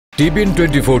TBN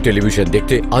 24 television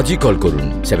দেখতে আজই call করুন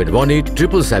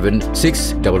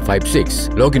 7187776556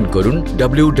 লগ ইন করুন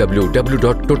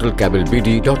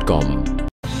www.totalcablebd.com।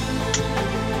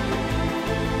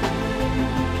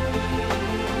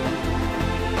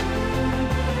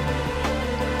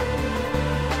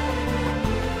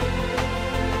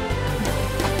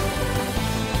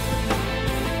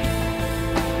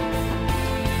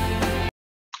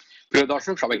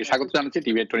 দর্শক সবাইকে স্বাগত জানাচ্ছি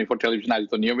টিবিএন 24 টেলিভিশন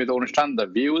আয়োজিত নিয়মিত অনুষ্ঠান দ্য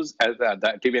ভিউজ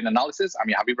টিবিএন অ্যানালিসিস।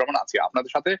 আমি হাবিব রহমান আছি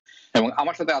আপনাদের সাথে এবং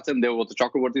আমার সাথে আছেন দেবব্রত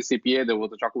চক্রবর্তী, সিপিএ।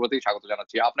 দেবব্রত চক্রবর্তী, স্বাগত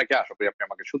জানাচ্ছি আপনাকে। আশা করি আপনি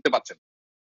আমাকে শুনতে পাচ্ছেন।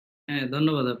 হ্যাঁ,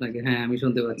 ধন্যবাদ আপনাকে। হ্যাঁ, আমি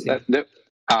শুনতে পাচ্ছি।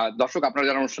 দর্শক, আপনারা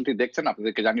যারা অনুষ্ঠানটি দেখছেন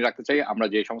আপনাদেরকে জানিয়ে রাখতে চাই আমরা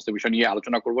যে সমস্ত বিষয় নিয়ে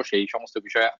আলোচনা করব সেই সমস্ত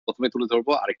বিষয়ে প্রথমে তুলে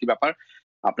ধরবো। আরেকটি ব্যাপার,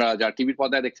 আপনারা যারা টিভির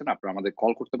পর্দায় দেখছেন আপনারা আমাদের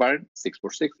কল করতে পারেন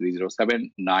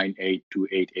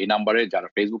 646-307-9828 এই নাম্বারে। যারা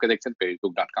ফেসবুকে দেখছেন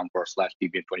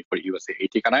facebook.com/TBN24 USA এই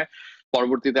ঠিকানায়।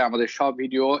 পরবর্তীতে আমাদের সব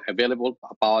ভিডিও অ্যাভেলেবল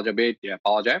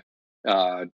পাওয়া যায়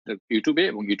ইউটিউবে,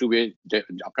 এবং ইউটিউবে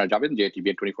আপনারা যাবেন যে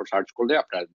TBN 24 সার্চ করলে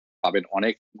আপনারা পাবেন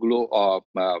অনেকগুলো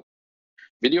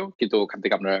ভিডিও, কিন্তু ওখান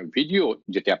থেকে আপনারা ভিডিও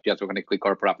যে ট্যাবটি আছে ওখানে ক্লিক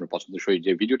করার পর আপনার পছন্দসই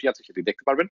যে ভিডিওটি আছে সেটি দেখতে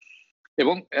পারবেন।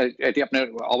 এবং এটি আপনার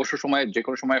অবসর সময় যে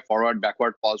কোনো সময় ফরওয়ার্ড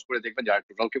ব্যাকওয়ার্ড পজ করে দেখবেন। যারা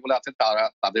টোটাল কেবলে আছেন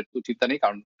তাদের তো চিন্তা নেই,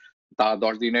 কারণ তারা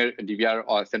 10 দিনের ডিভিআর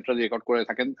সেন্ট্রালি রেকর্ড করে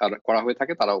থাকেন, করা হয়ে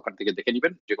থাকে। তারা ওখান থেকে দেখে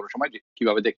নেবেন যে কোনো সময়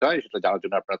কিভাবে দেখতে হয় সেটা জানার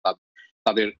জন্য আপনারা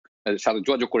তাদের সাথে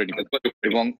যোগাযোগ করে নেবেন।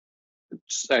 এবং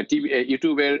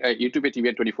ইউটিউবে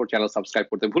TBN 24 চ্যানেল সাবস্ক্রাইব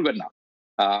করতে ভুলবেন না।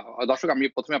 দর্শক, আমি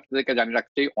প্রথমে আপনাদেরকে জানিয়ে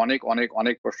রাখতে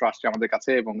অনেক প্রশ্ন আসছে আমাদের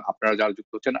কাছে, এবং আপনারা যারা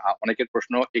যুক্ত হচ্ছেন অনেকের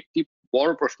প্রশ্ন। একটি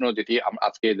বড় প্রশ্ন যেটি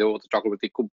আজকে দেবব্রত চক্রবর্তী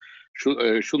খুব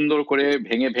সুন্দর করে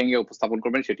ভেঙে উপস্থাপন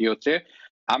করবেন, সেটি হচ্ছে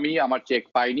আমি আমার চেক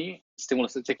পাইনি,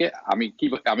 স্টিমুলাসের চেকে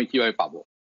আমি কিভাবে পাবো,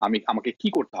 আমাকে কি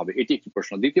করতে হবে, এটি একটি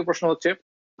প্রশ্ন। দ্বিতীয় প্রশ্ন হচ্ছে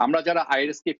আমরা যারা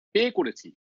আইআরএস কে পে করেছি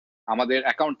আমাদের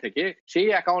অ্যাকাউন্ট থেকে, সেই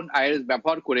অ্যাকাউন্ট আইআরএস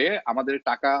ব্যবহার করে আমাদের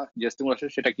টাকা যে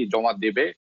স্টিমুলাসের সেটা কি জমা দেবে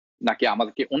নাকি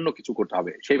আমাদেরকে অন্য কিছু করতে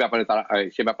হবে, সেই ব্যাপারে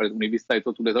উনি বিস্তারিত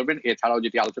তুলে ধরবেন। এছাড়াও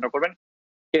যেটি আলোচনা করবেন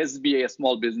এসবিএ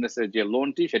স্মল বিজনেসের যে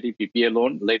লোনটি, সেটি পিপিএ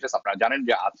লোন লেটেস্ট। আপনারা জানেন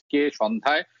যে আজকে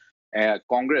সন্ধ্যায়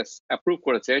কংগ্রেস অ্যাপ্রুভ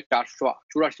করেছে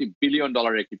 $484 বিলিয়ন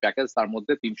একটি প্যাকেজ, তার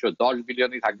মধ্যে 310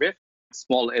 বিলিয়নই থাকবে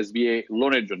স্মল এসবিএ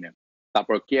লোনের জন্য।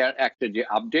 তারপর কেয়ার অ্যাক্টের যে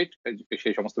আপডেট,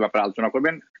 সেই সমস্ত ব্যাপারে আলোচনা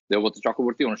করবেন দেবব্রত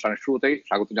চক্রবর্তী। অনুষ্ঠানের শুরুতেই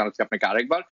স্বাগত জানাচ্ছি আপনাকে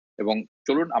আরেকবার, এবং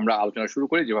চলুন আমরা আলোচনা শুরু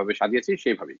করি যেভাবে সাজিয়েছি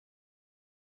সেইভাবেই।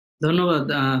 ধন্যবাদ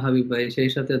হাবিব ভাই, সেই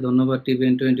সাথে ধন্যবাদ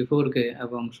TBN 24 কে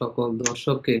এবং সকল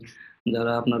দর্শককে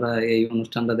যারা আপনারা এই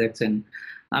অনুষ্ঠানটা দেখছেন।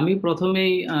 আমি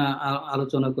প্রথমেই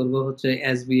আলোচনা করব হচ্ছে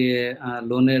এসবিএ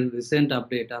লোনের রিসেন্ট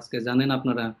আপডেট। আজকে জানেন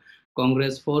আপনারা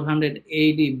কংগ্রেস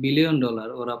 $480 বিলিয়ন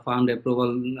ওরা ফান্ড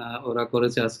অ্যাপ্রুভাল ওরা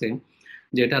করেছে আজকে,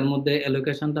 যেটার মধ্যে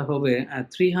অ্যালোকেশনটা হবে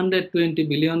 $320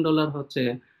 বিলিয়ন হচ্ছে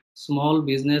small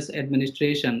business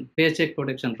administration paycheque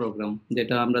protection programme,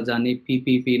 যেটা আমরা জানি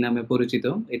পিপিপি নামে পরিচিত।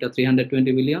 এটা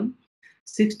 $320 বিলিয়ন।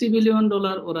 $60 বিলিয়ন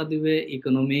ওরা দিবে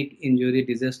ইকোনমিক ইনজুরি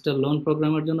ডিজাস্টার লোন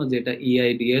প্রোগ্রামের জন্য, যেটা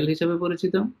EIDL হিসেবে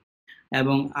পরিচিত।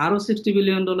 এবং আরো $60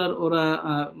 বিলিয়ন ওরা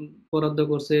বরাদ্দ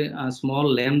করছে স্মল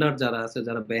ল্যান্ডার যারা আছে,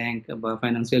 যারা ব্যাংক বা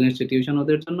ফাইন্যান্সিয়াল ইনস্টিটিউশন,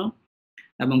 ওদের জন্য।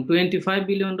 এবং $25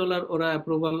 বিলিয়ন ওরা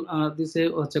অ্যাপ্রুভাল দিছে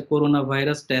হচ্ছে করোনা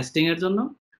ভাইরাস টেস্টিং এর জন্য,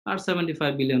 আর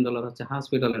 $75 বিলিয়ন হচ্ছে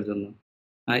হসপিটালের জন্য।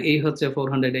 এই হচ্ছে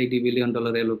 $480 বিলিয়ন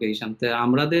অ্যালোকেশন। তো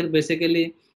আমাদের বেসিক্যালি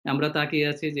আমরা তাকিয়ে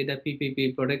আছি যেটা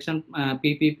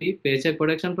পিপিপি পেচেক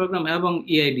প্রোটেকশন প্রোগ্রাম এবং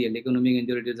EIDL economic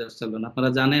injury disaster loan. আপনারা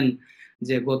জানেন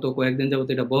যে গত কয়েকদিন যাবত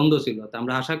এটা বন্ধ ছিল। তো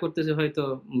আমরা আশা করতেছি হয়তো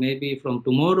maybe from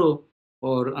tomorrow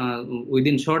or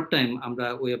within short time আমরা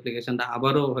ওই অ্যাপ্লিকেশনটা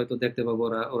আবারও হয়তো দেখতে পাবো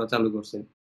ওরা চালু করছে।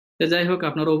 তো যাই হোক,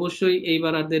 আপনারা অবশ্যই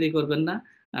এইবার আর দেরি করবেন না,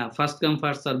 ফার্স্ট কাম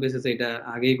ফার্স্ট সার্ভিসেস এটা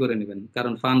আগেই করে নেবেন,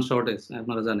 কারণ ফান্ড শর্টেজ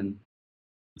আপনারা জানেন।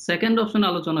 সেকেন্ড অপশন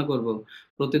আলোচনা করব,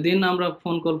 প্রতিদিন আমরা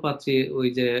ফোন কল পাচ্ছি ওই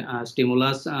যে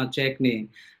স্টিমুলাস চেক নিয়ে।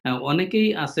 অনেকেই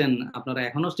আছেন আপনারা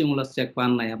এখনো স্টিমুলাস চেক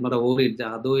পান নাই, আপনারা ওরিড যে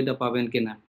আদৌ এটা পাবেন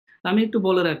কিনা। আমি একটু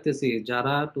বলে রাখতেছি,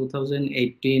 যারা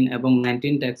 2018 এবং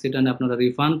 19 ট্যাক্স রিটার্নে আপনারা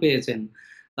রিফান্ড পেয়েছেন,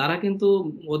 তারা কিন্তু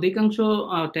অধিকাংশ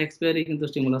ট্যাক্স পেয়ারই কিন্তু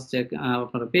স্টিমুলাস চেক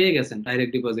আপনারা পেয়ে গেছেন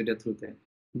ডাইরেক্ট ডিপোজিটের থ্রুতে।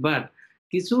 বাট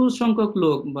কিছু সংখ্যক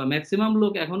লোক বা ম্যাক্সিমাম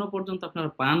লোক এখনো পর্যন্ত আপনারা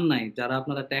পান নাই, যারা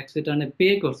আপনারা ট্যাক্স রিটার্নে পে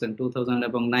করছেন 2000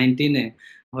 এবং 19-এ,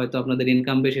 হয়তো আপনাদের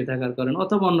ইনকাম বেশি থাকার কারণে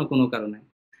অথবা অন্য কোনো কারণে।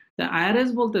 তা আইআরএস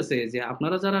বলতেছে যে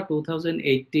আপনারা যারা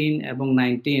 2018 এবং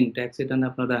 19 ট্যাক্স রিটার্নে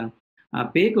আপনারা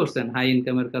পে করছেন হাই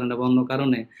ইনকামের কারণে বা অন্য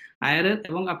কারণে, আইআরএস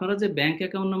এবং আপনারা যে bank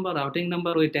account number routing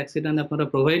number ওই ট্যাক্স রিটার্নে আপনারা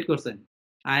প্রোভাইড করছেন,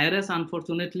 আইআরএস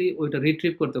আনফরচুনেটলি ওইটা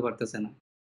রিট্রিভ করতে পারতেছে না।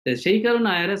 সেই কারণে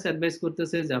আইআরএস অ্যাডভাইস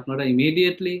করতেছে যে আপনারা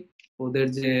ইমিডিয়েটলি ওদের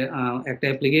যে একটা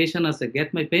অ্যাপ্লিকেশন আছে গেট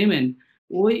মাই পেমেন্ট,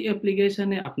 ওই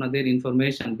অ্যাপ্লিকেশনে আপনাদের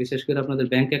ইনফরমেশন, বিশেষ করে আপনাদের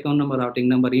bank account number, routing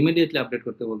number immediately update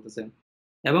করতে বলতেছে,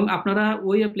 এবং আপনারা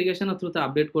ওই অ্যাপ্লিকেশনের থ্রুতে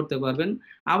আপডেট করতে পারবেন।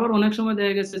 আবার অনেক সময়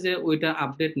দেখা গেছে যে ওইটা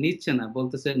আপডেট নিচ্ছে না,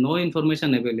 বলতেছে নো ইনফরমেশন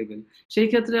অ্যাভেলেবেল। সেই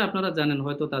ক্ষেত্রে আপনারা জানেন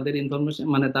হয়তো তাদের ইনফরমেশন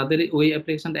মানে তাদের ওই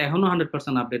অ্যাপ্লিকেশনটা এখনো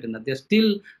 100% আপডেটেড না, দে স্টিল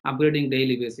আপগ্রেডিং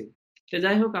ডেইলি বেসিস। তো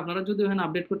যাই হোক, আপনারা যদি ওখানে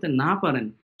আপডেট করতে না পারেন,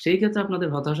 সেই ক্ষেত্রে আপনাদের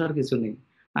হতাশার কিছু নেই।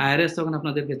 আইআরএস তখন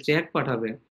আপনাদেরকে চেক পাঠাবে,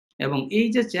 এবং এই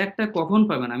যে চেকটা কখন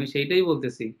পাবেন আমি সেইটাই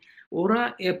বলতেছি। ওরা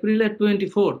এপ্রিলের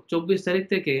 24 তারিখ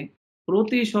থেকে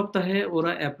প্রতি সপ্তাহে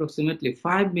ওরা অ্যাপ্রক্সিমেটলি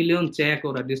 5 মিলিয়ন চেক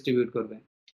ওরা ডিস্ট্রিবিউট করবে।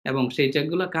 এবং সেই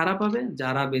চেকগুলো কারা পাবে?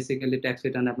 যারা বেসিক্যালি ট্যাক্স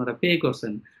রিটার্ন আপনারা পে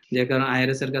করছেন, যে কারণে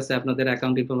আইআরএস এর কাছে আপনাদের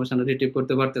অ্যাকাউন্ট ইনফরমেশন রিট্রিভ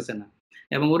করতে পারতেছে না।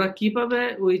 এবং ওরা কিভাবে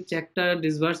ওই চেকটা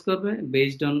ডিসবার্স করবে?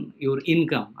 বেসড অন ইউর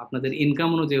ইনকাম, আপনাদের ইনকাম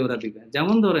অনুযায়ী ওরা দিবে।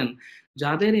 যেমন ধরেন,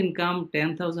 যাদের ইনকাম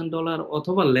 $10,000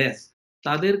 অথবা লেস,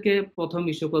 তাদেরকে প্রথম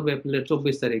ইস্যু করবে এপ্রিলের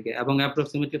 24 তারিখে, এবং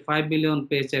অ্যাপ্রক্সিমেটলি 5 মিলিয়ন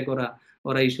পে চেক ওরা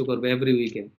ওরা ইস্যু করবে এভরি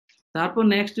উইকে। তারপর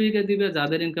নেক্সট উইকে দিবে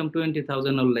যাদের ইনকাম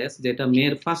 20,000 অর লেস, যেটা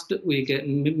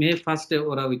মে ফার্স্টে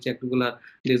ওরা ওই চেকগুলা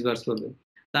ডিসবার্স করবে।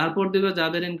 তারপর দিবে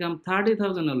যাদের ইনকাম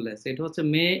 30,000 অর লেস, এটা হচ্ছে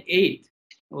মে 8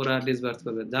 ওরা ডিসবার্স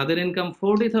করবে। যাদের ইনকাম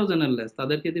 40,000 অর লেস,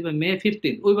 তাদেরকে দিবে মে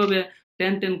 15। ওইভাবে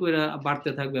 10 করে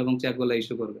বাড়তে থাকবে এবং চেকগুলা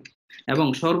ইস্যু করবে। এবং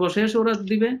সর্বশেষ ওরা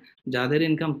দিবে যাদের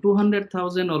ইনকাম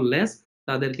 200,000 অর লেস,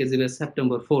 তাদেরকে দিবে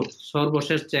September 4।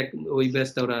 সর্বশেষ চেক ওই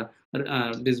ব্যাচটা ওরা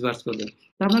ডিসবার্স করবে।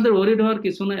 তো আপনাদের ওরিড হওয়ার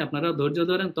কিছু নাই, আপনারা ধৈর্য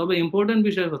ধরেন। তবে ইম্পর্টেন্ট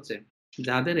বিষয় হচ্ছে,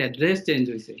 যাদের অ্যাড্রেস চেঞ্জ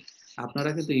হয়েছে, আপনারা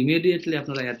কিন্তু ইমিডিয়েটলি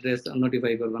আপনারা অ্যাড্রেস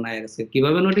নোটিফাই করবেন আইআরএস কে।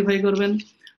 কিভাবে নোটিফাই করবেন?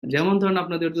 যেমন ধরুন,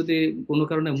 আপনাদের যদি কোনো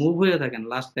কারণে মুভ হয়ে থাকেন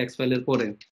লাস্ট ট্যাক্স ফাইলের পরে,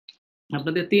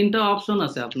 আপনাদের 3টা অপশন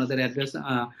আছে আপনাদের অ্যাড্রেস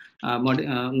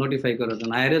নোটিফাই করার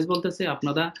জন্য। আইআরএস বলতেছে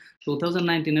আপনারা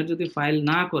 2019 এর যদি ফাইল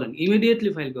না করেন,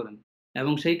 ইমিডিয়েটলি ফাইল করেন,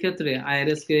 এবং সেই ক্ষেত্রে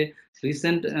আইআরএস কে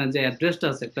রিসেন্ট যে অ্যাড্রেসটা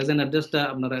আছে, প্রেজেন্ট অ্যাড্রেসটা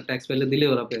আপনারা ট্যাক্স ফাইলে দিলে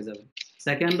ওরা পেয়ে যাবে।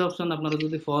 সেকেন্ড অপশন, আপনারা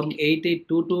যদি ফর্ম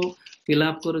 8822 ফিল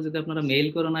আপ করে যদি আপনারা মেইল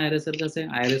করেন আইআরএস এর কাছে,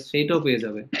 আইআরএস সেইটাও পেয়ে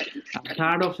যাবে। আর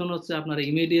থার্ড অপশন হচ্ছে আপনারা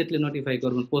ইমিডিয়েটলি নোটিফাই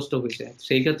করবেন পোস্ট অফিসে,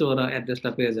 সেই ক্ষেত্রে ওরা অ্যাড্রেসটা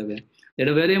পেয়ে যাবে।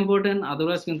 এটা ভেরি ইম্পর্টেন্ট,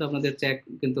 আদারওয়াইজ কিন্তু আপনাদের চেক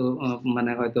কিন্তু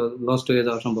মানে হয়তো লস্ট হয়ে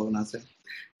যাওয়ার সম্ভাবনা আছে।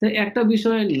 তো একটা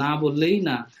বিষয় না বললেই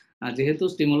না, যেহেতু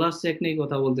স্টিমুলাস চেক নিয়ে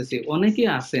কথা বলতেছি, অনেকেই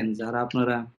আছেন যারা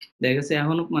আপনারা দেখা গেছে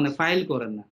এখন মানে ফাইল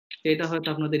করেন না। এটা হয়তো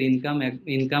আপনাদের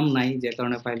ইনকাম নাই যে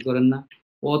কারণে ফাইল করেন না,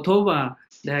 অথবা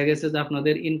দেখা গেছে যে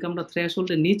আপনাদের ইনকামটা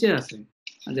থ্রেশহোল্ডের নিচে আছে।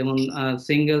 যেমন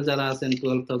সিঙ্গেল যারা আছেন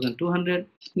 12,200,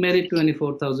 ম্যারিড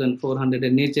 24,400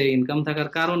 এর নিচে ইনকাম থাকার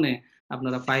কারণে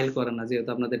আপনারা ফাইল করেন না, যেহেতু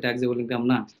আপনাদের ট্যাক্সেবল ইনকাম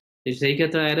না। সেই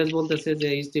ক্ষেত্রে আইআরএস বলতেছে যে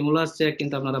এই স্টিমুলাস চেক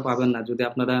কিন্তু আপনারা পাবেন না যদি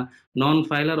আপনারা নন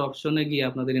ফাইলার অপশনে গিয়ে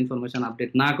আপনাদের ইনফরমেশন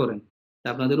আপডেট না করেন। তা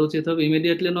আপনাদের উচিত হবে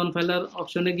ইমিডিয়েটলি নন ফাইলার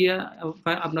অপশনে গিয়ে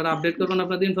আপনারা আপডেট করবেন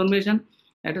আপনাদের ইনফরমেশন।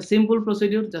 একটা সিম্পল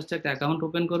প্রসিডিউর, জাস্ট একটা অ্যাকাউন্ট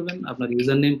ওপেন করবেন আপনার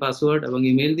ইউজার নেম, পাসওয়ার্ড এবং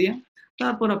ইমেল দিয়ে।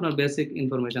 তারপর আপনার বেসিক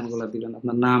ইনফরমেশন গুলো দিবেন,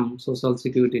 আপনার নাম, social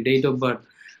security, date of birth,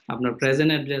 আপনার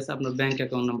প্রেজেন্ট অ্যাড্রেস, আপনার bank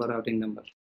account number, routing number.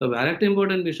 তবে আরেকটা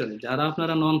ইম্পর্টেন্ট বিষয়, যারা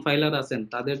আপনারা নন ফাইলার আছেন,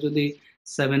 তাদের যদি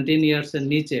 17 ইয়ার্স এর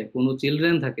নিচে কোনো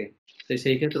চিলড্রেন থাকে, তো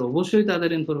সেই ক্ষেত্রে অবশ্যই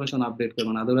তাদের ইনফরমেশন আপডেট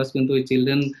করবেন। আদারওয়াইজ কিন্তু ওই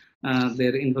চিলড্রেন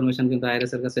দের ইনফরমেশন কিন্তু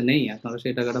আইআরএস এর কাছে নেই, আপনারা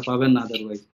সেই টাকাটা পাবেন না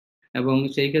আদারওয়াইজ। এবং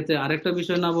সেই ক্ষেত্রে আরেকটা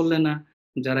বিষয় না বললে না,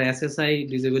 যারা এসএসআই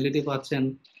ডিসেবিলিটি পাচ্ছেন,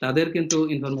 তাদের কিন্তু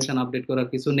ইনফরমেশন আপডেট করার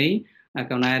কিছু নেই।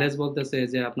 কারণ আইআরএস বলতেছে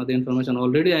যে আপনাদের ইনফরমেশন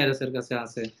অলরেডি আইআরএস এর কাছে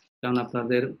আছে, কারণ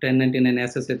আপনাদের 1099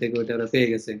 এসএসএ থেকে ওইটা ওরা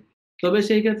পেয়ে গেছে। তবে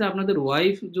সেই ক্ষেত্রে আপনাদের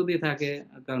ওয়াইফ যদি থাকে,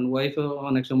 কারণ ওয়াইফও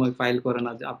অনেক সময় ফাইল করে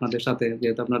না আপনাদের সাথে,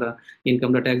 যেহেতু আপনারা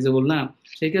ইনকামটা ট্যাক্সেবল না,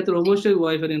 সেই ক্ষেত্রে অবশ্যই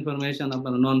ওয়াইফের ইনফরমেশন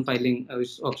আপনারা নন ফাইলিং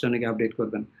অপশনে গিয়ে আপডেট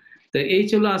করবেন। তো এই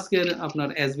ছিল আজকের আপনার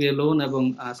এসবিএ লোন এবং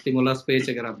স্টিমুলাস পে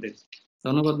চেকের আপডেট।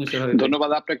 ধন্যবাদ মিস্টার হাবিব ভাই।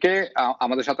 ধন্যবাদ আপনাকে।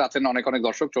 আমাদের সাথে আছেন অনেক অনেক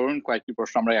দর্শক। চলুন কয়েকটি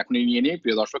প্রশ্ন আমরা এখনই নিয়ে নিই।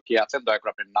 প্রিয় দর্শক, কে আছেন দয়া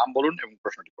করে আপনার নাম বলুন এবং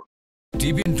প্রশ্নটি করুন।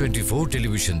 TBN 24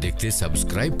 টেলিভিশন দেখতে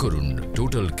সাবস্ক্রাইব করুন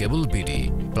টোটাল কেবল বিডি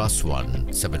 +1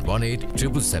 718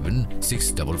 777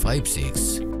 6556।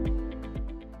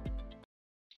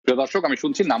 প্রিয় দর্শক, আমি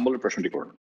শুনছি, নাম বলে প্রশ্নটি করুন।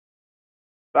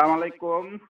 আসসালামু আলাইকুম।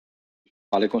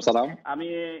 ওয়ালাইকুম সালাম।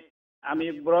 আমি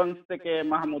ব্রঞ্জ থেকে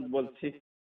মাহমুদ বলছি।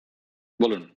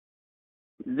 বলুন।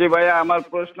 জি ভাইয়া, আমার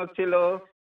প্রশ্ন ছিল,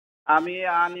 আমি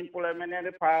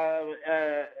আনএমপ্লয়মেন্টের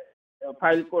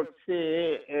ফাইল করছি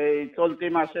এই চলতি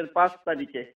মাসের 5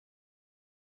 তারিখে।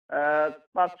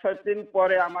 5-6 দিন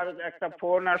পরে আমার একটা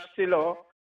ফোন আসছিল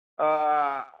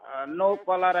নো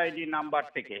কলার আইডি নাম্বার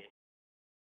থেকে,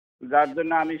 যার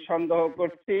জন্য আমি সন্দেহ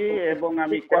করছি এবং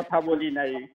আমি কথা বলি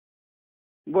নাই,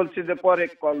 বলছি যে পরে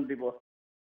কল দিব,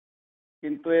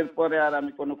 কিন্তু এরপরে আর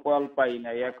আমি কোনো কল পাই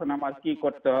নাই। এখন আমার কি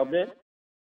করতে হবে?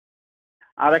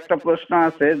 আর একটা প্রশ্ন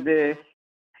আছে যে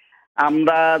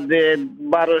আমরা যে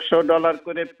 $1,200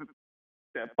 করে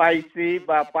পাইছি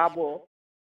বা পাবো,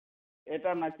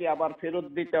 এটা নাকি আবার ফেরত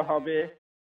দিতে হবে,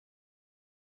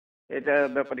 এটার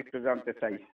ব্যাপারে একটু জানতে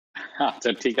চাই। আচ্ছা,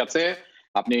 ঠিক আছে,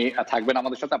 আপনি থাকবেন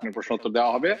আমাদের সাথে, আপনার প্রশ্ন উত্তর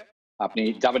দেওয়া হবে, আপনি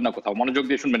যাবেন না কোথাও, মনোযোগ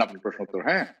দিয়ে শুনবেন আপনার প্রশ্ন উত্তর।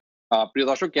 হ্যাঁ, প্রিয়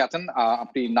দর্শক কে আছেন,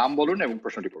 আপনি নাম বলুন এবং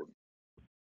প্রশ্নটি করুন।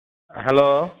 হ্যালো,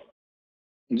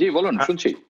 জি বলুন, শুনছি।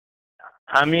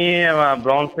 আমি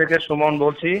ব্রঞ্জ থেকে সুমন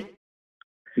বলছি।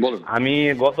 বলুন। আমি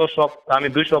আমি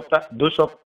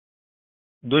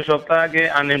 2 সপ্তাহ আগে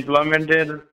আনএমপ্লয়মেন্টের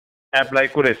অ্যাপ্লাই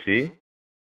করেছি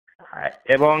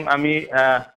এবং আমি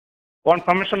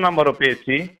কনফার্মেশন নাম্বারও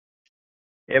পেয়েছি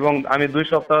এবং আমি 2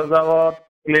 সপ্তাহ যাবৎ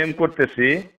ক্লেম করতেছি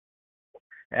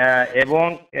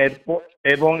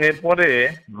এবং এরপরে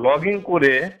লগ ইন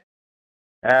করে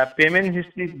পেমেন্ট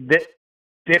হিস্ট্রি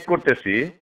চেক করতেছি।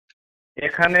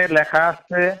 এখানে লেখা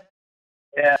আছে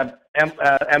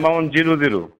অ্যামাউন্ট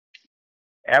 00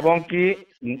 এবং কি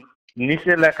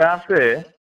নিচে লেখা আছে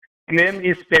ক্লেম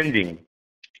ইজ পেন্ডিং।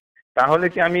 তাহলে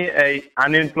কি আমি এই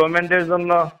আনএমপ্লয়মেন্টের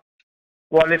জন্য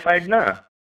কোয়ালিফাইড না?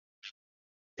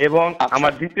 এবং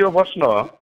আমার দ্বিতীয় প্রশ্ন,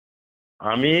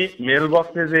 আমি মেল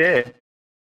বক্সে যে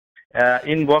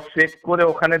ইনবক্স চেক করে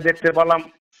ওখানে দেখতে পেলাম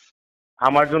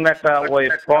আমার জন্য একটা ওই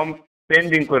ফর্ম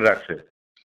পেন্ডিং করে রাখছে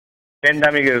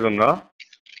প্যান্ডামিকের জন্য।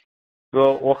 তো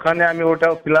ওখানে আমি ওটা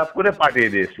ফিল আপ করে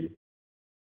পাঠিয়ে দিয়েছি।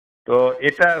 তো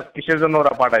এটা কিসের জন্য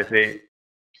ওরা পাঠাইছে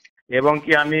এবং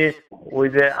কি আমি ওই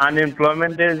যে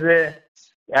আনএমপ্লয়মেন্টের যে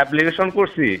অ্যাপ্লিকেশন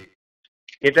করছি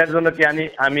এটার জন্য কি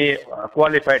আমি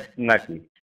কোয়ালিফাইড নাকি?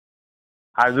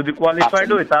 আর যদি কোয়ালিফাইড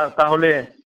হই তাহলে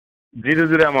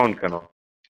 00 অ্যামাউন্ট কেন?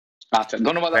 আচ্ছা,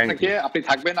 ধন্যবাদ আপনাকে, আপনি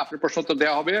থাকবেন, আপনার প্রশ্ন উত্তর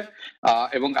দেওয়া হবে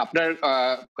এবং আপনার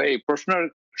এই প্রশ্নের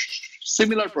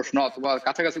সিমিলার প্রশ্ন অথবা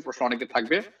কাছাকাছি প্রশ্ন অনেকে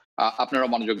থাকবে, আপনারা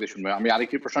মনোযোগ দিয়ে শুনবেন। আমি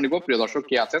আরেকটি প্রশ্ন নিব, প্রিয় দর্শক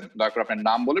কে আছেন দয়া করে আপনার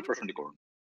নাম বলে প্রশ্নটি করুন।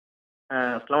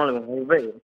 আসসালামু আলাইকুম ভাই।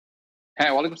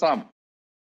 হ্যাঁ, ওয়ালাইকুম সালাম।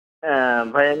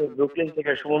 ভাই আমি ব্রুকলিন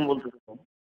থেকে সুমন বলতেছি।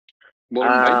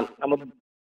 বলুন ভাই।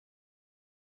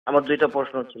 আমার 2টা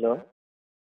প্রশ্ন ছিল।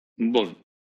 বলুন।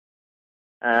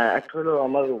 একটা হলো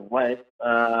আমার ওয়াইফ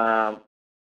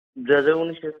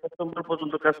 2019 সেপ্টেম্বর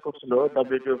পর্যন্ত কাজ করছিল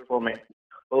WTO ফর্মে,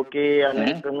 ওকে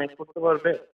আনএমপ্লয়মেন্ট করতে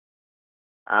পারবে?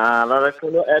 আর একটা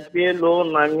হলো এফবিএ লোন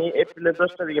আমি এপ্রিলের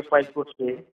 10 তারিখে ফাইল করছি,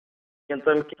 কিন্তু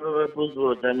আমি কিভাবে বুঝবো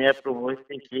যে আমি অ্যাপ্রুভ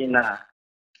হয়েছি কি না?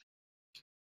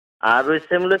 আর ওই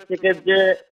সেমলেস থেকে যে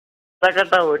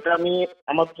টাকাটা ওইটা আমি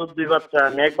আমার তো 2 বাচ্চা,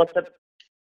 আমি এক বাচ্চার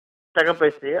টাকা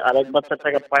পাইছি আর এক বাচ্চার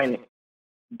টাকা পাইনি।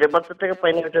 যে বাচ্চার টাকা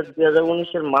পাইনি ওইটা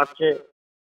 2019 মার্চে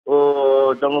ও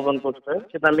জন্মগ্রহণ করছে,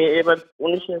 সেটা আমি এবার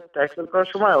 19 ট্যাক্স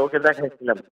করার সময় ওকে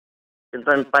দেখাইছিলাম, কিন্তু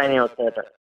আমি পাইনি হচ্ছে এটা।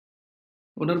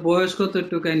 ওনার বয়স কত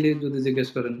একটু কাইন্ডলি যদি জিজ্ঞেস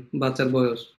করেন, বাচ্চার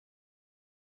বয়স?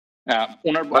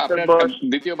 ওনার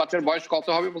দ্বিতীয় বাচ্চার বয়স কত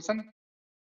হবে বলছেন?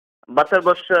 বাচ্চার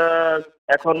বয়স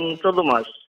এখন 14 মাস।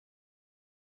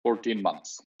 14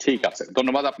 মান্থস। ঠিক আছে,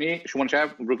 ধন্যবাদ। আপনি সুমন সাহেব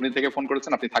ব্রুকলিন থেকে ফোন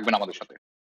করেছেন, আপনি থাকবেন আমাদের সাথে।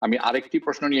 আমি আরেকটি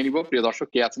প্রশ্ন নিয়ে নিব, প্রিয় দর্শক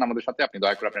কে আছেন আমাদের সাথে, আপনি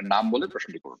দয়া করে আপনার নাম বলে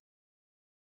প্রশ্নটি করুন।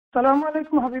 সালামু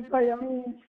আলাইকুম হাবিব ভাই,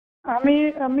 আমি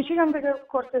মিশিগান থেকে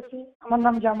করতেছি, আমার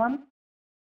নাম জামান।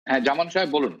 হ্যাঁ জামান সাহেব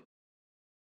বলুন।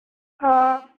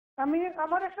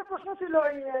 আমার একটা প্রশ্ন ছিল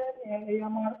এই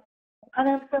আমার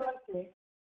আনএমপ্লয়মেন্ট নিয়ে।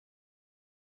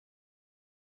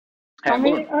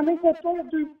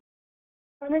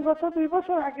 আমি গত 2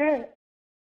 বছর আগে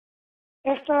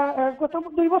গত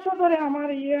 2 বছর ধরে আমার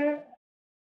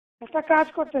একটা কাজ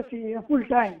করতেছি ফুল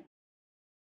টাইম,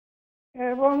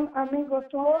 এবং আমি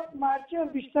গত মার্চের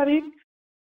 20 তারিখ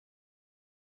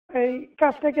এই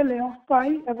কাজ থেকে লে অফ পাই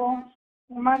এবং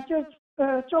মার্চের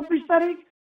 24 তারিখ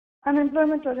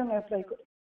আনএমপ্লয়মেন্টের জন্য অ্যাপ্লাই করি।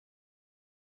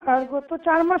 আর গত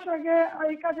 4 মাস আগে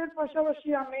এই কাজের পাশাপাশি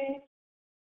আমি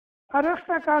আরো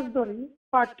একটা কাজ ধরি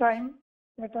পার্ট টাইম,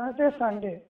 এটা হচ্ছে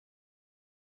সানডে,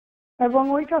 এবং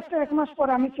ওই কাজটা 1 মাস পর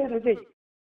আমি ছেড়ে দিই।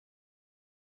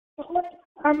 তখন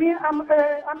আমি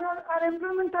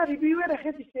আনএমপ্লয়মেন্টটা রিভিউয়ে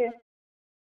রেখে দিতে,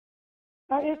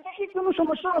 এতে কি কোনো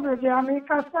সমস্যা হবে যে আমি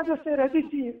কাজটা যে ছেড়ে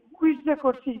দিচ্ছি কুইজ যে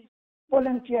করছি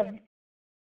ভলেন্টিয়ারলি,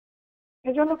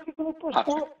 এজন্য কি কোনো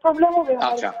প্রবলেম হবে?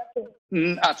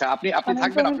 আচ্ছা, আপনি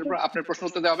থাকবেন, আপনার প্রশ্ন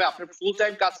উত্তর দেওয়া হবে। আপনার ফুল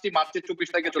টাইম কাজটি মার্চের 24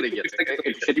 তারিখে চলে গিয়েছে,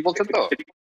 সেটি বলছেন তো?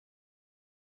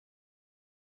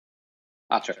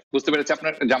 আচ্ছা, বুঝতে পেরেছি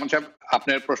আপনার জামান সাহেব,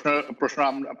 আপনার প্রশ্ন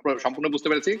আমরা সম্পূর্ণ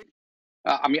বুঝতে পেরেছি।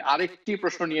 আমি আরেকটি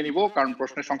প্রশ্ন নিয়ে নিব, কারণ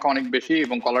প্রশ্নের সংখ্যা অনেক বেশি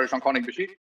এবং কলারের সংখ্যা অনেক বেশি।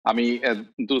 আমি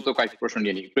দ্রুত কয়েকটি প্রশ্ন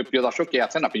নিয়ে নিই। প্রিয় দর্শক কে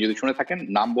আছেন, আপনি যদি শুনে থাকেন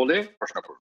নাম বলে প্রশ্ন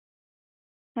করুন।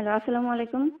 হ্যালো, আসসালামু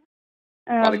আলাইকুম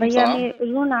ভাইয়া, আমি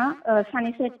রুনা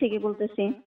সানিসাইড থেকে বলতেছি।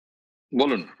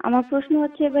 বলুন। আমার প্রশ্ন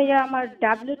হচ্ছে ভাইয়া, আমার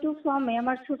W2 ফর্মে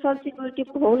আমার সোশ্যাল সিকিউরিটি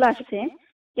ভুল আসছে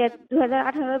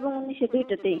 2018 এবং 19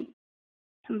 দুইটাতেই।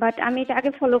 বাট আমি এটা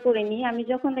আগে ফলো করিনি। আমি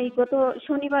যখন এই গত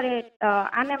শনিবারে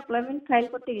আনএমপ্লয়মেন্ট ফাইল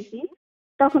করতে গেছি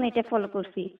তখন এটা ফলো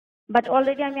করছি। বাট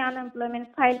অলরেডি আমি আনএমপ্লয়মেন্ট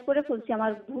ফাইল করে ফেলছি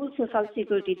আমার ভুল সোশ্যাল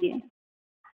সিকিউরিটি দিয়ে।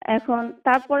 এখন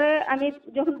তারপরে আমি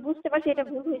যখন বুঝতে পারছি এটা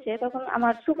ভুল হয়েছে তখন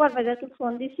আমার সুপারভাইজারকে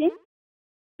ফোন দিছি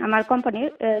আমার কোম্পানির।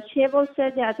 সে বলছে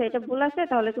যে আচ্ছা এটা ভুল আছে,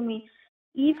 তাহলে তুমি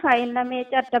ই ফাইল নামে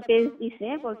 4টা পেজ দিছে,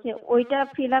 বলছে ওইটা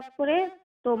ফিল আপ করে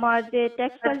তোমার যে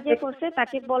ট্যাক্স ফাইল যে করছে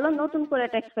তাকে বলো নতুন করে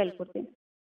ট্যাক্স ফাইল করতে।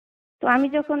 তো আমি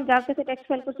যখন যার কাছে ট্যাক্স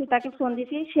ফাইল করছি তাকে ফোন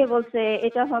দিছি, সে বলছে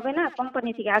এটা হবে না, কোম্পানি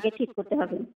থেকে আগে ঠিক করতে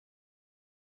হবে।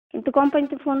 কিন্তু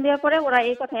কোম্পানিতে ফোন দেওয়ার পরে ওরা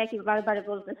এই কথা একই বারবার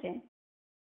বলতেছে।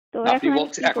 তো আপনি এখন আমি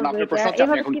বলছেন, কি এখন করবো আপনার এটা? প্রশ্ন হচ্ছে আপনি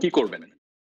এভাবে এখন কি? কি করবেন?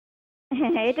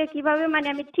 হ্যাঁ হ্যাঁ, এটা কিভাবে মানে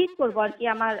আমি ঠিক করবো আর কি,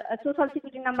 আমার সোশ্যাল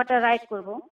সিকিউরিটি নাম্বারটা রাইট করব।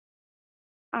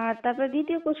 আর তারপরে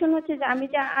দ্বিতীয় কোশ্চেন হচ্ছে যে আমি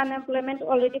যে আনএমপ্লয়মেন্ট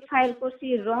অলরেডি ফাইল করছি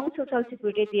রং সোশ্যাল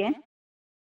সিকিউরিটি দিয়ে,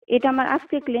 এটা আমার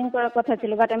আজকে ক্লেম করার কথা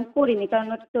ছিল, বাট আমি করিনি কারণ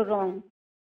ওটা তো রং।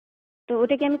 তো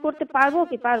ওটা কি আমি করতে পারবো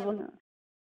কি পারবো না?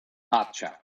 আচ্ছা,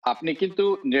 আপনি কিন্তু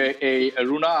যে এই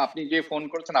রুনা, আপনি যে ফোন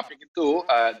করেছেন, আপনি কিন্তু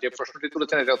যে প্রশ্নটি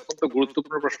তুলেছেন এটা অত্যন্ত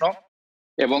গুরুত্বপূর্ণ প্রশ্ন।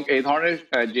 এবং এই ধরনের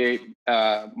যে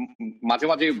মাঝে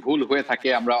মাঝে ভুল হয়ে থাকে,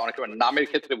 আমরা অনেক সময় নামের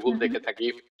ক্ষেত্রে ভুল দেখে থাকি,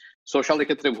 সোশ্যালের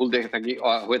ক্ষেত্রে ভুল দেখে থাকি,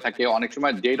 হয়ে থাকে অনেক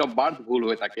সময় ডেট অফ বার্থ ভুল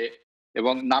হয়ে থাকে,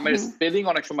 এবং নামের স্পেলিং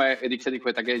অনেক সময় এদিক সেদিক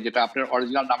হয়ে থাকে, যেটা আপনার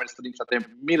অরিজিনাল নামের স্পেলিং সাথে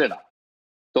মিলে না।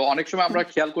 তো অনেক সময় আমরা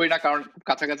খেয়াল করি না, কারণ খুব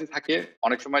কাছাকাছি থাকে।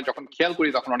 অনেক সময় যখন খেয়াল করি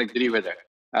তখন অনেক দেরি হয়ে যায়।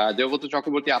 দেবব্রত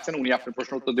চক্রবর্তী আছেন, উনি আপনার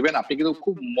প্রশ্ন উত্তর দেবেন। আপনি কিন্তু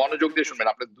খুব মনোযোগ দিয়ে শুনবেন,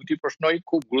 আপনার দুটি প্রশ্নই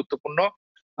খুব গুরুত্বপূর্ণ।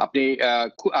 আপনি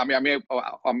আমি আমি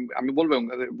আমি বলবো,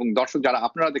 এবং দর্শক যারা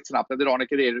আপনারা দেখছেন, আপনাদের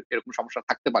অনেকেরই এরকম সমস্যা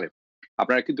থাকতে পারে।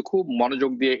 আপনারা কিন্তু খুব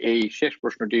মনোযোগ দিয়ে এই শেষ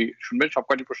প্রশ্নটি শুনবেন,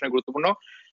 সবকটি প্রশ্ন গুরুত্বপূর্ণ।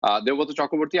 দেবব্রত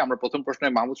চক্রবর্তী, আমরা প্রথম প্রশ্নে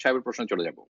মাহমুদ সাহেবের প্রশ্নে চলে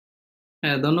যাব।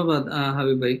 হ্যাঁ, ধন্যবাদ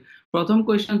হাবিব ভাই। প্রথম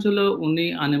কোয়েশ্চেন ছিল উনি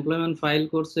আনএমপ্লয়মেন্ট ফাইল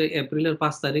করছে এপ্রিলের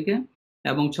 5 তারিখে,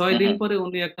 এবং 6 দিন পরে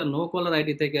উনি একটা নো কলার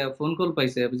আইডি থেকে ফোন কল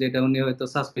পাইছে, যেটা উনি হয়তো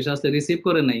সাসপিশিয়াসলি রিসিভ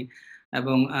করে নাই,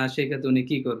 এবং সেই ক্ষেত্রে উনি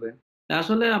কি করবে? তা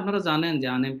আসলে আপনারা জানেন যে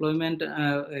আনএমপ্লয়মেন্ট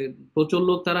প্রচুর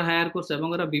লোক তারা হায়ার করছে, এবং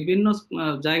ওরা বিভিন্ন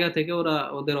জায়গা থেকে ওরা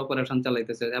ওদের অপারেশন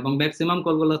চালাইতেছে, এবং ম্যাক্সিমাম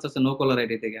কলগুলো আসছে নো কলার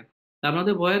আইডি থেকে। তা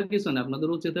আপনাদের ভয়ের কিছু না, আপনাদের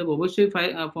উচিত হবে অবশ্যই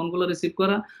ফোনগুলো রিসিভ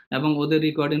করা এবং ওদের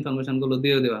রেকর্ড ইনফরমেশন গুলো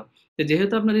দিয়ে দেওয়া।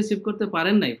 যেহেতু আপনি রিসিভ করতে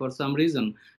পারেন নাই ফর সাম রিজন,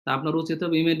 তা আপনার উচিত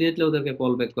হবে ইমিডিয়েটলি ওদেরকে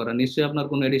কল ব্যাক করা। নিশ্চয়ই আপনার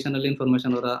কোনো এডিশনাল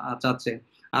ইনফরমেশন ওরা চাচ্ছে,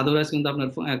 আদারওয়াইজ কিন্তু আপনার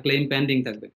ক্লেম পেন্ডিং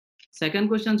থাকবে। সেকেন্ড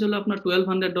কোয়েশ্চেন ছিল আপনার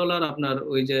 $1200 আপনার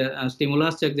ওই যে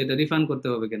স্টিমুলাস চেক, যেটা রিফান্ড করতে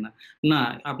হবে কিনা। না,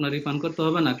 আপনার রিফান্ড করতে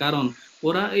হবে না, কারণ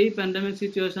ওরা এই প্যান্ডেমিক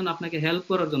সিচুয়েশন আপনাকে হেল্প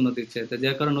করার জন্য দিচ্ছে,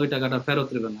 যে কারণে ওই টাকাটা ফেরত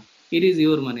দেবে না। It is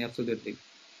your money absolutely.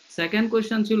 Second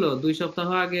question ছিল 2 সপ্তাহ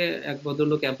আগে এক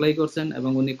ভদ্রলোক অ্যাপ্লাই করছেন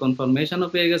এবং উনি কনফার্মেশনও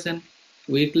পেয়ে গেছেন।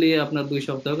 উইকলি আপনার 2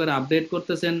 সপ্তাহ করে আপডেট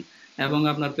করতেছেন, এবং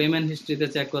আপনার পেমেন্ট হিস্ট্রিতে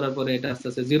চেক করার পরে এটা আস্তে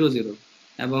আস্তে 0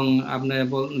 এবং আপনার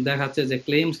দেখাচ্ছে যে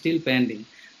ক্লেম স্টিল পেন্ডিং।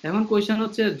 এখন কোয়েশ্চেন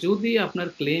হচ্ছে, যদি আপনার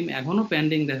ক্লেম এখনো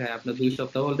পেন্ডিং দেখায়, আপনি 2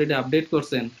 সপ্তাহ অলরেডি আপডেট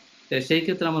করছেন, সেই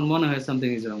ক্ষেত্রে আমার মনে হয় সামথিং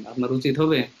ইজ রং। আপনার উচিত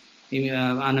হবে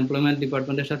আনএমপ্লয়মেন্ট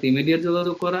ডিপার্টমেন্টের সাথে ইমিডিয়েট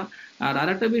যোগাযোগ করা। আর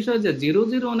আরেকটা বিষয় যে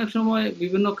 0 অনেক সময়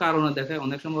বিভিন্ন কারণে দেখায়,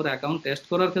 অনেক সময় ওর অ্যাকাউন্ট টেস্ট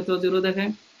করার ক্ষেত্রে 0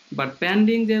 দেখায়, বাট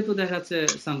পেন্ডিং যেহেতু দেখাচ্ছে,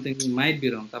 সামথিং মাইট বি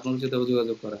রং, আপনার উচিত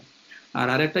যোগাযোগ করা। আর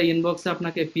আরেকটা, ইনবক্সে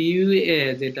আপনাকে পিইউএ,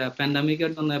 যেটা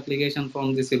প্যান্ডামিকের জন্য অ্যাপ্লিকেশন ফর্ম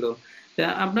দিছিল, তা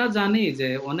আপনারা জানি যে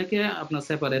অনেকে আপনার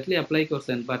সেপারেটলি অ্যাপ্লাই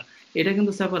করছেন, বাট এটা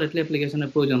কিন্তু সেপারেটলি অ্যাপ্লিকেশনের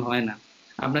প্রয়োজন হয় না।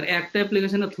 আপনার একটা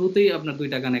অ্যাপ্লিকেশনের থ্রুতেই আপনার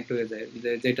 2টা কানেক্ট হয়ে যায়,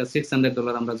 যেটা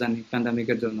 $600 আমরা জানি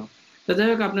প্যান্ডামিকের জন্য। তো যাই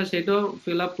হোক, আপনার সেটাও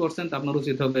ফিল আপ করছেন, তো আপনার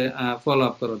উচিত হবে ফলো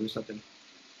আপ করার ওদের সাথে।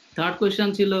 থার্ড কোয়েশ্চেন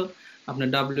ছিল, আপনি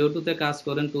W2 তে কাজ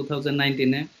করেন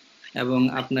 2019-এ, এবং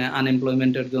আপনি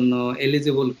আনএমপ্লয়মেন্টের জন্য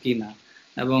এলিজিবল কিনা,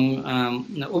 এবং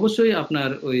অবশ্যই আপনার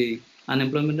ওই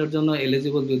আনএমপ্লয়মেন্টের জন্য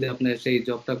এলিজিবল যদি আপনি সেই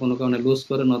জবটা কোনো কারণে লুজ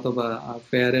করেন, অথবা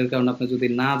ফেয়ারের কারণে আপনি যদি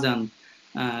না যান,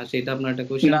 সেটা আপনার একটা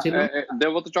কোয়েশ্চেন ছিল।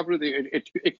 দেবব্রত চক্রবর্তী,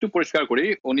 একটু পরিষ্কার করি,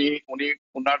 উনি উনি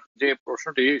ওনার যে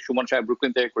প্রশ্নটি সুমন সাহেব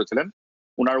ব্রুকলিন থেকে করেছিলেন,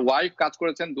 ওনার ওয়াইফ কাজ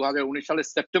করেছেন 2019 সালের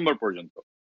সেপ্টেম্বর পর্যন্ত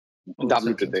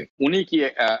W2 তে। উনি কি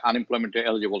আনএমপ্লয়মেন্টে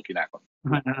এলিজিবল কিনা এখন?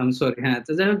 সরি, হ্যাঁ,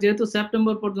 তো যাই হোক, যেহেতু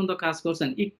সেপ্টেম্বর পর্যন্ত কাজ করছেন,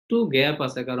 একটু গ্যাপ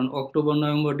আছে, কারণ অক্টোবর,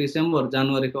 নভেম্বর, ডিসেম্বর,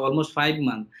 জানুয়ারি, অলমোস্ট 5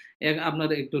 মান্থ আপনার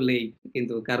একটু লেট,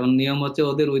 কিন্তু কারণ নিয়ম হচ্ছে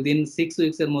ওদের উইদিন 6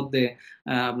 উইকস এর মধ্যে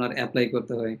আপনার অ্যাপ্লাই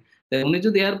করতে হয়। তাই উনি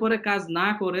যদি এরপরে কাজ না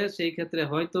করে, সেই ক্ষেত্রে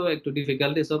হয়তো একটু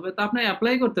ডিফিকাল্টিস হবে। তো আপনি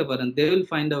অ্যাপ্লাই করতে পারেন, they will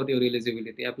find out your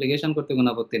eligibility, application করতে কোনো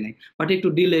আপত্তি নেই, বাট একটু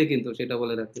ডিলে কিন্তু, সেটা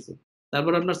বলে রাখতেছি।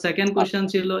 তারপর আপনার সেকেন্ড কোয়েশ্চেন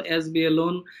ছিল, এসবিএ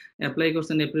লোন অ্যাপ্লাই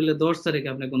করছেন এপ্রিলের 10 তারিখে,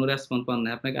 আপনি কোনো রেসপন্স পান না,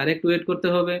 আপনাকে আরেকটু ওয়েট করতে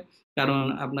হবে, কারণ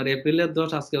আপনার এপ্রিলের 10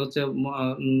 আজকে হচ্ছে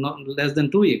লেস দেন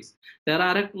 2 উইকস। তারা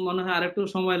মনে হয় আরেকটু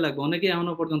সময় লাগবে, অনেকেই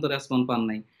এখনো পর্যন্ত রেসপন্স পান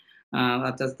নাই।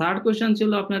 আচ্ছা, থার্ড কোয়েশ্চেন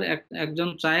ছিল আপনার একজন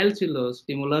চাইল্ড ছিল,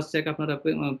 স্টিমুলাস চেক আপনারা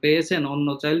পেয়েছেন অন্য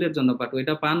চাইল্ডের জন্য, বাট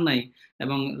ওইটা পান নাই,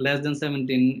 এবং লেস দেন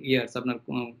 17 ইয়ার্স, আপনার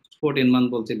 14 মান্থ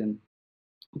বলছিলেন।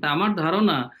 তা আমার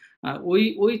ধারণা ওই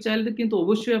ওই চাইল্ডের কিন্তু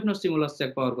অবশ্যই আপনার স্টিমুলাস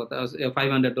চেক পাওয়ার কথা,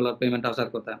 $500 পেমেন্ট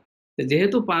আসার কথা। তো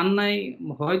যেহেতু পান নাই,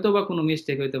 হয়তো বা কোনো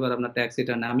মিস্টেক হইতে পারে আপনার ট্যাক্স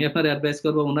রিটার্নে। আমি আপনার অ্যাডভাইস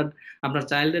করবো আপনার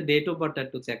চাইল্ডের ডেট অফ বার্থটা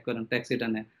একটু চেক করেন ট্যাক্স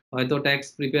রিটার্নে, হয়তো ট্যাক্স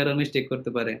প্রিপেয়ার মিস্টেক করতে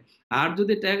পারে। আর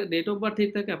যদি ডেট অফ বার্থ ঠিক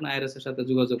থাকে, আপনি আইআরএস এর সাথে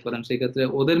যোগাযোগ করেন, সেক্ষেত্রে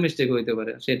ওদের মিস্টেক হইতে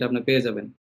পারে, সেটা আপনি পেয়ে যাবেন।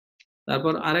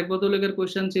 তারপর আরেক ভদ্রলোকের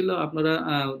কোয়েশ্চেন ছিল, আপনারা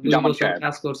 2 জামান বছর সাহেব।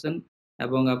 কাজ করছেন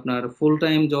এবং আপনার ফুল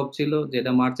টাইম জব ছিল,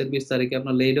 যেটা মার্চের 20 তারিখে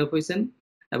আপনার লেড অফ হয়েছেন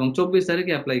এবং 24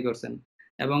 তারিখে অ্যাপ্লাই করছেন,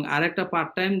 এবং আরেকটা পার্ট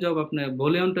টাইম জব আপনি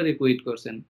ভলিউন্টারি কুইট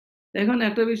করছেন। এখন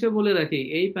একটা বিষয় বলে রাখি,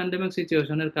 এই প্যান্ডেমিক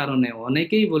সিচুয়েশনের কারণে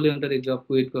অনেকেই ভলিউন্টারি জব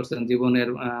কুইট করছেন জীবনের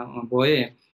ভয়ে,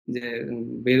 যে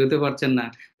বেরোতে পারছেন না।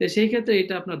 তো সেই ক্ষেত্রে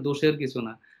এটা আপনার দোষের কিছু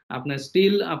না, আপনার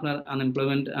স্টিল আপনার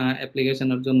আনএমপ্লয়মেন্ট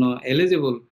অ্যাপ্লিকেশনের জন্য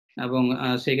এলিজিবল, এবং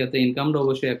সেই ক্ষেত্রে ইনকামটা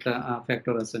অবশ্যই একটা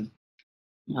ফ্যাক্টর আছে।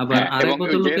 আবার হ্যাঁ, আরেক এবং যেহেতু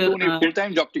ভদ্রলোকের উনি ফুল টাইম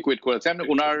জবটি কুইট করেছেন,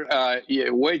 উনার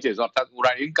ওয়েজেস অর্থাৎ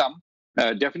উনার ইনকাম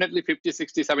ডেফিনেটলি 50,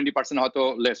 60, 70% হয়তো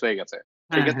লেস হয়ে গেছে।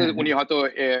 হ্যাঁ সেক্ষেত্রে হ্যাঁ উনি হ্যাঁ হয়তো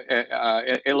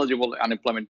এলিজিবল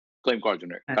আনএমপ্লয়মেন্ট ক্লেম করার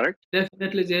জন্য, কারেক্ট?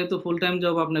 ডেফিনেটলি, যেহেতু ফুল টাইম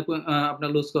জব আপনার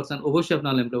লুজ করছেন, অবশ্যই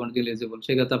আপনার আনএমপ্লয়মেন্ট এলিজিবল,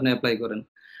 সেক্ষেত্রে আপনি অ্যাপ্লাই করেন।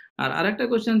 আর আরেকটা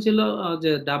কোশ্চেন ছিল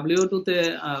যে W2 তে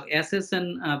এসএসএন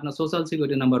আপনার সোশ্যাল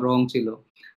সিকিউরিটি নাম্বার রং ছিল,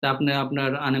 তা আপনি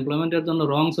আপনার আনএমপ্লয়মেন্টের জন্য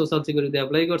রং সোশ্যাল সিকিউরিটি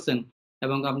অ্যাপ্লাই করছেন,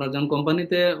 এবং আপনার যখন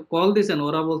কোম্পানিতে কল দিছেন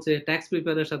ওরা বলছে ট্যাক্স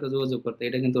প্রিপেয়ারের সাথে যোগাযোগ করতে,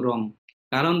 এটা কিন্তু রং।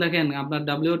 কারণ দেখেন, আপনার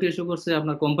W2 ইস্যু করছে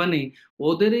আপনার কোম্পানি,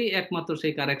 ওদেরই একমাত্র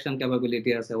সেই কারেকশন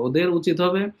ক্যাপাবিলিটি আছে, ওদের উচিত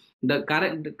হবে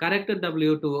কারেক্টেড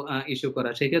W2 ইস্যু করা।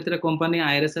 সেক্ষেত্রে কোম্পানি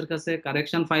আইআরএস এর কাছে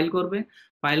কারেকশন ফাইল করবে,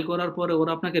 ফাইল করার পরে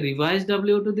ওরা আপনাকে রিভাইজ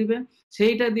W2 দিবে,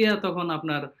 সেইটা দিয়া তখন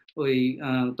আপনার ওই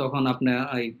তখন আপনি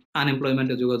ওই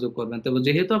আনএমপ্লয়মেন্টে যোগাযোগ করবেন। তবে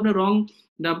যেহেতু আপনি রং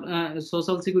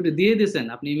সোশ্যাল সিকিউরিটি দিয়ে দিয়েছেন,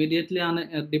 আপনি ইমিডিয়েটলি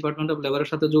ডিপার্টমেন্ট অফ লেবারের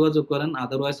সাথে যোগাযোগ করেন,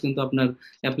 আদারওয়াইজ কিন্তু আপনার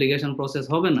অ্যাপ্লিকেশন প্রসেস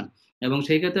হবে না। এবং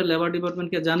সেই ক্ষেত্রে লেবার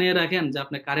ডিপার্টমেন্টকে জানিয়ে রাখেন যে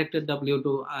আপনি কারেক্টেড W2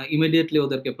 ইমিডিয়েটলি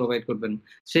ওদেরকে প্রোভাইড করবেন।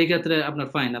 সেই ক্ষেত্রে আপনার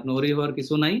ফাইন, আপনি ওরি হওয়ার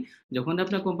কিছু নাই। যখন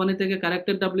আপনার কোম্পানি থেকে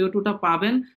কারেক্টেড W2টা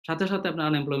পাবেন, সাথে সাথে আপনার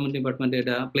আনএমপ্লয়মেন্ট ডিপার্টমেন্টে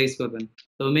এটা প্লেস করবেন।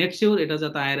 তো মেক শিওর এটা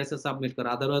যাতে আইআরএস এ সাবমিট করে,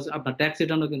 আদারওয়াইজ আপনার ট্যাক্স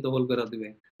রিটার্নও কিন্তু হোল্ড করে দিবে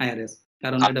আইআরএস,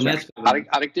 কারণ এটা আচ্ছা, ম্যাচ করবে না।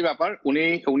 আরেকটি ব্যাপার, উনি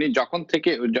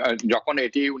যখন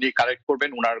এটি উনি কারেক্ট করবেন,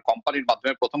 উনার কোম্পানির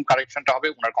মাধ্যমে প্রথম কারেকশনটা হবে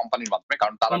উনার কোম্পানির মাধ্যমে,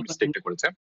 কারণ তারা মিস্টেকটা করেছে।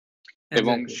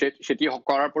 এবং সেটি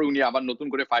করার পর উনি আবার নতুন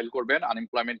করে ফাইল করবেন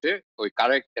আনএমপ্লয়মেন্টে ওই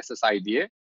কারেক্ট এসএসআই দিয়ে,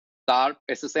 তার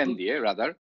এসএসএন দিয়ে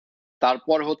রাদার।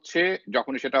 তারপর হচ্ছে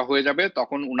যখন সেটা হয়ে যাবে,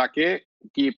 তখন উনাকে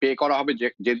কি পে করা হবে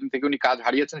যেদিন থেকে উনি কাজ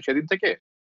হারিয়েছেন সেদিন থেকে?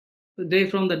 Day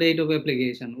from the date of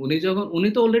application, উনি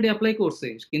তো অলরেডি অ্যাপ্লাই করছে,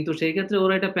 কিন্তু সেই ক্ষেত্রে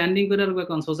ওরা এটা পেন্ডিং করে রাখবে,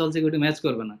 কারণ সোশ্যাল সিকিউরিটি ম্যাচ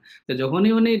করবে না। তো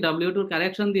যখনই উনি W2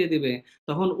 কারেকশন দিয়ে দিবে,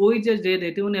 তখন ওই যে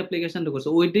ডেটে উনি অ্যাপ্লিকেশনটা করছে,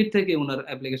 ওই ডেট থেকে ওনার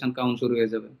অ্যাপ্লিকেশন কাউন্ট শুরু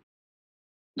হয়ে যাবে।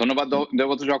 ধন্যবাদ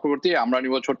দেবব্রত চক্রবর্তী। আমরা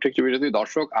নিব ছোট্ট একটি বিরতি।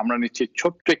 দর্শক, আমরা নিচ্ছি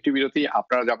ছোট্ট একটি বিরতি,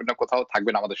 আপনারা যাবেন না কোথাও,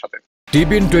 থাকবেন আমাদের সাথে।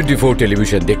 TBN 24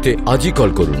 টেলিভিশন দেখতে আজই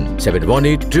কল করুন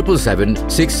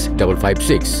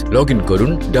 7187776556। লগ ইন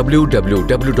করুন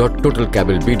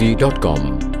www.totalcablebd.com।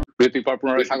 বিরতির পর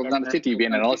পুনরায় স্বাগত জানাচ্ছি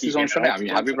টিবিএন অ্যানালিসিস অনুষ্ঠানে। আমি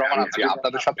হাবিব রহমান আছি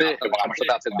আপনাদের সাথে, এবং আমার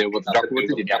সাথে আছে দেবব্রত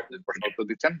চক্রবর্তী, যিনি আপনাদের প্রশ্ন উত্তর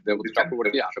দিচ্ছেন। দেবব্রত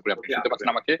চক্রবর্তী, আশা করি আপনি শুনতে পাচ্ছেন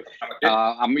আমাকে।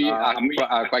 আমি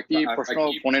কয়েকটি প্রশ্ন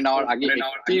ফোনে নেওয়ার আগে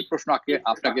একটি প্রশ্ন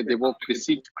আপনাকে দেব।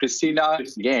 ক্রিস্টিনা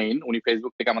গেইন, উনি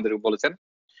ফেসবুক থেকে আমাদের বলেছেন,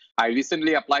 I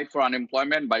recently applied for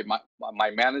unemployment, by my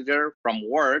manager from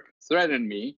work threatened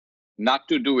me not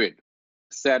to do it.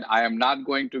 Said I am not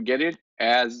going to get it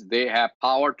as they have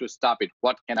power to stop it.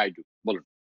 What can I do? বলুন।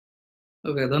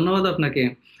 ওকে, ধন্যবাদ আপনাকে।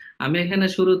 আমি এখানে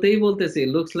শুরুতেই বলতেছি,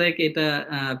 looks like এটা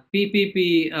PPP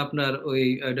আপনার ওই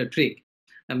ট্রিক।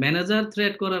 ম্যানেজার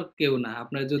থ্রেট করার কেউ না।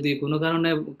 আপনার যদি কোনো কারণে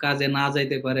কাজে না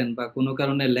যাইতে পারেন বা কোনো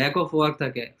কারণে ল্যাক অফ ওয়ার্ক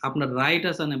থাকে, আপনার রাইট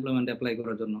আছে আনএমপ্লয়মেন্ট অ্যাপ্লাই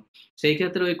করার জন্য। সেই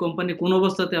ক্ষেত্রে ওই কোম্পানি কোনো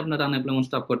অবস্থাতে আপনার আনএমপ্লয়মেন্ট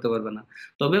স্টপ করতে পারবে না।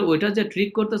 তবে ওইটা যে ট্রিক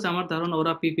করতেছে, আমার ধারণা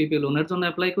ওরা পিপিপি লোনের জন্য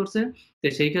অ্যাপ্লাই করছে। তো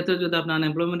সেই ক্ষেত্রে যদি আপনি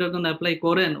আনএমপ্লয়মেন্টের জন্য অ্যাপ্লাই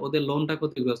করেন, ওদের লোনটা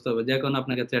ক্ষতিগ্রস্ত হবে, যে কারণে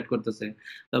আপনাকে থ্রেট করতেছে।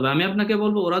 তবে আমি আপনাকে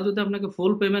বলবো, ওরা যদি আপনাকে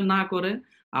ফুল পেমেন্ট না করে,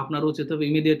 আপনার উচিত হবে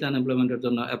ইমিডিয়েট আনএমপ্লয়মেন্টের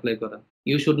জন্য অ্যাপ্লাই করা।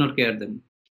 You should not care them.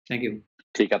 Thank you.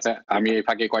 ঠিক আছে, আমি এই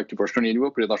ফাঁকে কয়েকটি প্রশ্ন নিয়ে নিব।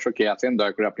 প্রিয় দর্শক, কে আছেন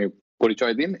দয়া করে আপনি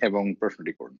পরিচয় দিন এবং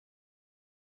প্রশ্নটি করুন।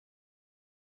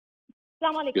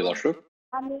 প্রিয় দর্শক,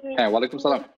 হ্যাঁ, ওয়ালাইকুম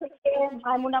সালাম।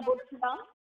 মাইমুনা বলছিলাম।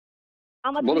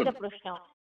 আমার দুটো প্রশ্ন।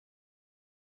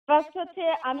 ফার্স্ট হচ্ছে,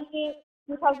 আমি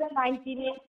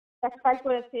 2019-এ ট্যাক্স ফাইল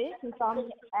করেছি, কিন্তু আমি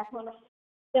এখন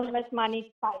মানি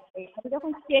পাইনি। আমি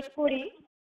যখন চেক করি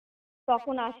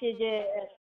তখন আসে যে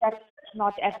ট্যাক্স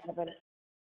নট অ্যাভেলেবল।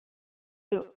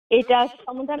 এটা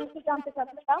সম্বন্ধে আমি একটু জানতে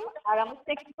চাচ্ছিলাম। আর আমার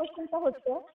সেকেন্ড কোয়েশ্চেনটা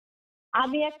হচ্ছে,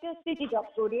 আমি একটা সিটি জব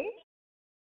করি,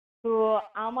 তো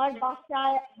আমার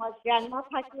বাসায় আমার গ্র্যান্ডমা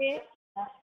থাকে,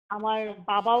 আমার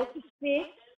বাবাও কিছু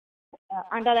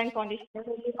আন্ডারলাইন কন্ডিশনে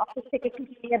অফিস থেকে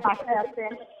ছুটি নিয়ে বাসায়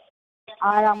আছেন।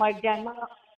 আর আমার গ্র্যান্ডমা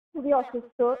খুবই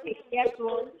অসুস্থ, 80 years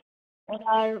old,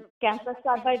 ওনার cancer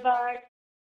survivor,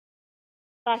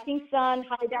 Parkinson,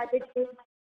 high diabetes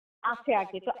আছে আর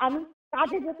কি। তো আমি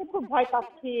কাজে যেতে খুব ভয়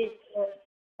পাচ্ছি,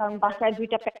 কারণ বাসায়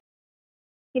 2টা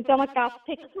কিন্তু আমার কাজ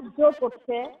থেকে খুব জোর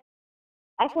করছে।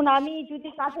 এখন আমি যদি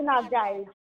কাজে না যাই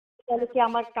তাহলে কি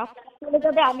আমার কাজ চলে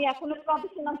যাবে? আমি এখনো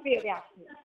প্রফেশনাল পিরিয়ডে আছি,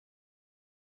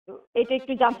 তো এটা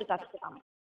একটু জানতে চাচ্ছিলাম।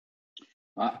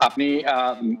 আপনি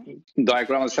দয়া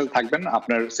করে আমাদের সাথে থাকবেন।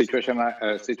 আপনার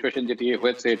সিচুয়েশন যেটি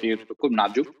হয়েছে এটি খুব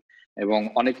নাজুক এবং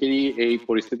অনেকেরই এই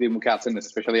পরিস্থিতির মুখে আছেন,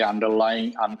 স্পেশালি আন্ডারলাইং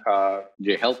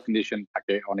যে হেলথ কন্ডিশন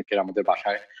থাকে অনেকের আমাদের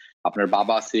বাসায়। আপনার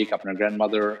বাবা সিক, আপনার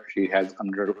grandmother she has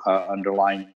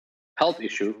underlying health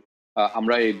issue.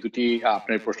 আমরা এই দুটি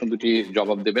আপনার প্রশ্ন দুটি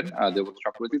জবাব দেবেন, দেবব্রত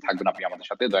চক্রবর্তী থাকবেন আপনি আমাদের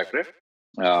সাথে। দয়া করে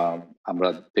আমরা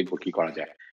দেখবো কি করা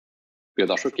যায়। প্রিয়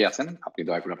দর্শক কে আছেন, আপনি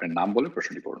দয়া করে আপনার নাম বলে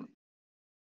প্রশ্নটি করুন।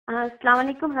 আসসালামু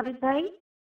আলাইকুম হাবিব ভাই।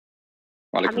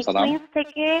 আমি কুইন্স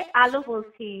থেকে আলো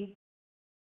বলছি।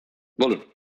 বলুন।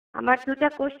 আমার 2টা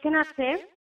কোশ্চেন আছে।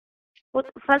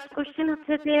 ফার্স্ট কোশ্চেন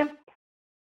হচ্ছে যে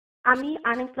আমি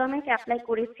আনএমপ্লয়মেন্ট অ্যাপ্লাই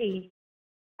করেছি।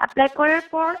 অ্যাপ্লাই করার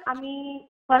পর আমি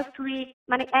ফার্স্ট উইক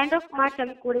মানে এন্ড অফ মার্চ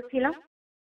আমি করেছিলাম।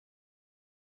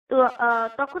 তো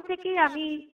তখন থেকেই আমি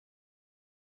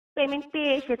পেমেন্ট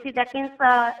পেয়ে এসেছি। দ্যাট মিনস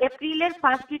এপ্রিলের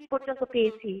ফার্স্ট উইক পর্যন্ত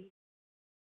পেয়েছি।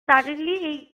 সাডেনলি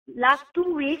এই লাস্ট 2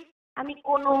 উইক আমি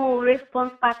কোনো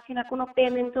রেসপন্স পাচ্ছি না, কোনো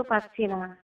পেমেন্টও পাচ্ছি না।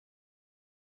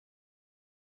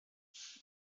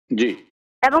 জি।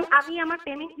 এবং আমি আমার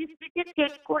পেমেন্ট হিস্ট্রিতে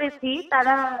চেক করেছি,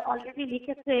 তারা অলরেডি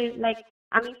লিখেছে লাইক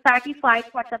আমি certified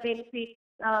for the benefit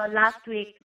last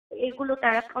week, এগুলো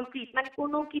তারা কমপ্লিট, মানে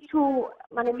কোনো কিছু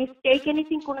মানে মিস্টেক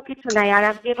এনিথিং কোনো কিছু নাই। আর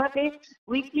যেভাবে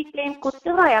উইকলি ক্লেম করতে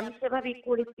হয় আমি সেভাবেই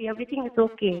করেছি, everything is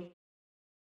okay,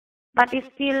 but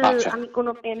still আমি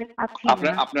কোনো পেমেন্ট পাচ্ছি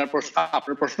না।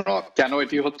 আপনার প্রশ্ন কেন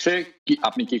এটি হচ্ছে, কি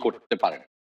আপনি কি করতে পারেন?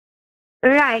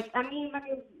 রাইট, আমি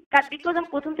মানে বিকজ আমি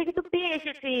প্রথম থেকে তো পেয়ে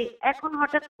এসেছি, এখন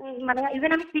হঠাৎ মানে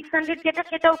ইভেন আমি 600 যেটা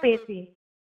সেটাও পেয়েছি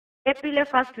এপ্রিলের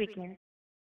ফার্স্ট উইকে,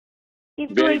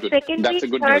 কিন্তু এই সেকেন্ড উইক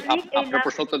থার্ড উইক আপনার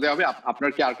প্রশ্ন উত্তর দেওয়া হবে।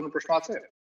 আপনার কি আর কোনো প্রশ্ন আছে?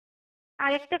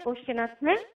 আরেকটা কোশ্চেন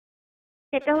আছে,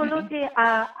 সেটা হলো যে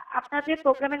আপনাদের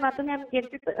প্রোগ্রামের মাধ্যমে আমি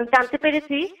জানতে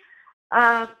পেরেছি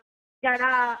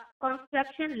যারা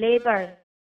কনস্ট্রাকশন লেবার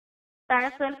তারা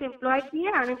সেলফ এমপ্লয়েড দিয়ে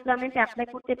আনএমপ্লয়মেন্ট অ্যাপ্লাই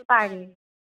করতে পারে।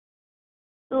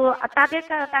 তো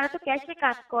তারা তো ক্যাশে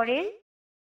কাজ করে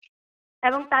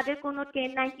এবং তাদের কোনো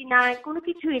 1099 কোনো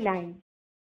কিছুই নাই।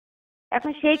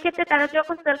 এখন সেই ক্ষেত্রে তারা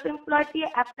যখন সেলফ এমপ্লয়েড দিয়ে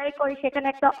অ্যাপ্লাই করে সেখানে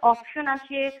একটা অপশন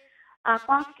আসে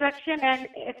কনস্ট্রাকশন অ্যান্ড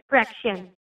এক্সট্রাকশন।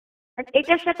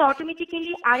 এটার সাথে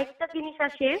অটোমেটিক্যালি আরেকটা জিনিস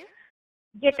আসে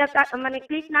যেটা মানে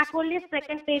ক্লিক না করলে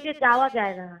সেকেন্ড পেজে যাওয়া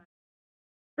যায় না,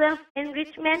 সেলফ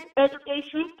এনরিচমেন্ট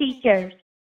এডুকেশন টিচার্স।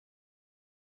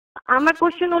 আমার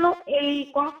কোশ্চেন হলো এই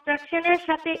কনস্ট্রাকশনের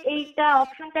সাথে এইটা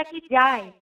অপশনটা কি যায়?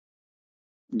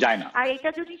 যায় না। আর এটা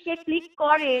যদি সে ক্লিক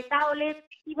করে তাহলে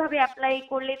কিভাবে অ্যাপ্লাই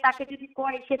করলে তাকে যদি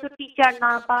করে, সে তো টিচার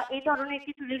না বা এই ধরনের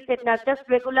কিছু রিলেটেড না, জাস্ট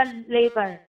রেগুলার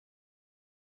লেবার।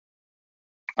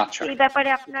 আচ্ছা, এই ব্যাপারে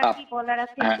আপনার কি বলার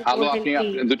আছে? আলো, আপনি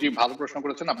দুটি ভালো প্রশ্ন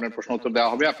করেছেন, আপনার প্রশ্ন উত্তর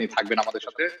দেওয়া হবে। আপনি থাকবেন আমাদের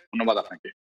সাথে, ধন্যবাদ আপনাকে।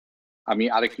 আমি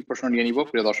আরেকটি প্রশ্ন নিয়ে নিব।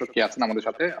 প্রিয় দর্শক কে আছেন আমাদের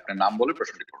সাথে, আপনার নাম বলে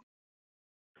প্রশ্নটি করুন।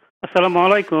 আসসালামু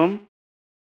আলাইকুম।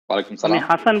 ওয়ালাইকুম সালাম। আমি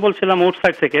হাসান বলছিলাম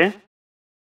আউটসাইড থেকে।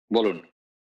 বলুন।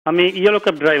 আমি ইয়েলো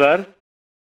ক্যাব ড্রাইভার।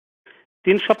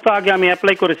 3 সপ্তাহ আগে আমি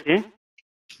অ্যাপ্লাই করেছি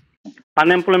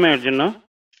আনএমপ্লয়মেন্টের জন্য।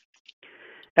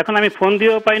 এখন আমি ফোন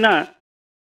দিয়েও পাই না,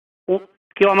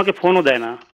 কেউ আমাকে ফোনও দেয়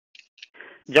না।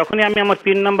 যখনই আমি আমার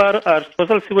পিন নাম্বার আর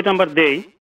সোশ্যাল সিকিউরিটি নাম্বার দেই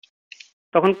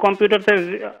তখন কম্পিউটারতে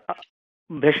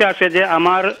ভেসে আসে যে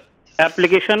আমার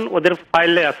অ্যাপ্লিকেশন ওদের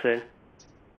ফাইলে আছে।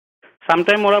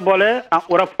 সামটাইম ওরা বলে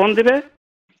ওরা ফোন দিবে,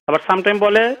 আবার সামটাইম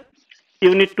বলে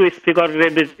you need to speak or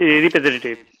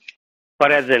representative for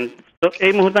agent. তো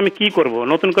এই মুহূর্তে আমি কি করব?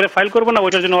 নতুন করে ফাইল করব না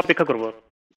ওইটার জন্য অপেক্ষা করব?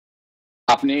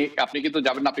 আপনি কিন্তু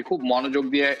যাবেন, আপনি খুব মনোযোগ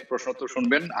দিয়ে প্রশ্ন উত্তর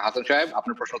শুনবেন হাসান সাহেব,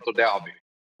 আপনার প্রশ্ন উত্তর দেওয়া হবে।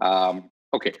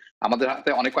 ওকে, আমাদের হাতে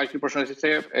অনেক কয়েকটি প্রশ্ন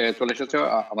চলে এসেছে,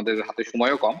 আমাদের হাতে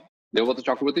সময়ও কম। দেবব্রত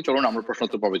চক্রবর্তী, চলুন আমরা প্রশ্ন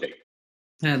উত্তর পর্বে যাই।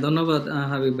 হ্যাঁ, ধন্যবাদ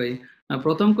হাবিব ভাই।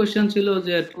 প্রথম কোশ্চেন ছিল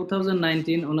যে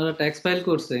 2019 ওনারা ট্যাক্স ফাইল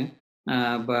করছে,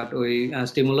 বাট ওই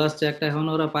স্টিমুলাস চেকটা এখন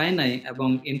ওরা পায় নাই, এবং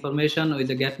ইনফরমেশন ওই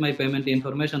যে get my payment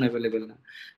information available না।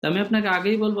 তো আমি আপনাকে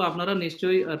আগেই বলবো, আপনারা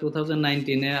নিশ্চয়ই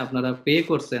 2019-এ আপনারা পে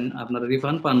করছেন, আপনারা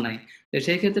রিফান্ড পান নাই। তো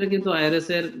সেই ক্ষেত্রে কিন্তু আইআরএস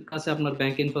এর কাছে আপনার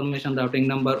ব্যাংক ইনফরমেশন, রাউটিং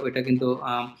নাম্বার ওইটা কিন্তু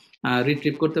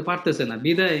রিট্রিভ করতে পারতেছে না।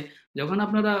 বিদায় যখন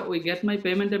আপনারা ওই get my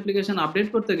payment application update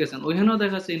করতে গেছেন, ওইখানেও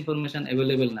দেখাচ্ছে ইনফরমেশন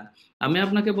অ্যাভেলেবেল না। আমি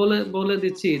আপনাকে বলে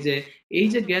দিচ্ছি যে এই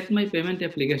যে গেট মাই পেমেন্ট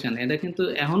অ্যাপ্লিকেশন, এটা কিন্তু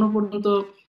এখনো পর্যন্ত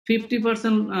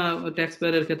 50% ট্যাক্স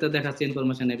পেয়ারের ক্ষেত্রে দেখাচ্ছে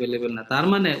ইনফরমেশন অ্যাভেলেবেল না। তার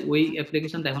মানে ওই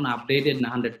অ্যাপ্লিকেশনটা এখন আপডেটেড না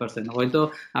 100%। হয়তো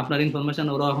আপনার ইনফরমেশন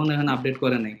ওরা এখন আপডেট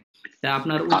করে নাই। তা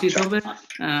আপনার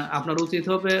উচিত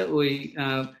হবে ওই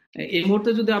এই মুহূর্তে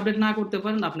যদি আপডেট না করতে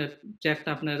পারেন, আপনার চেকটা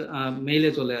আপনার মেইলে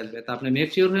চলে আসবে। তা আপনি মেক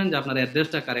শিওর হন যে আপনার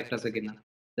অ্যাড্রেসটা কারেক্ট আছে কিনা।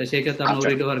 তো সেই ক্ষেত্রে আপনার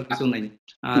ওরিড হওয়ার কিছু নাই।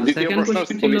 আর সেকেন্ড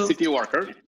কোশ্চেন ছিল,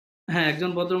 হ্যাঁ,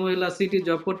 একজন ভদ্রমহিলা সিটি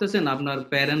জব করতেছেন, আপনার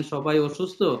প্যারেন্ট সবাই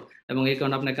অসুস্থ এবং এই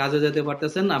কারণে আপনি কাজে যেতে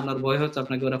পারতেছেন না, আপনার ভয় হচ্ছে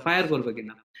আপনাকে ওরা ফায়ার করবে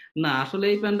কিনা। না, আসলে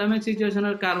এই প্যান্ডামিক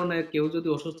সিচুয়েশনের কারণে কেউ যদি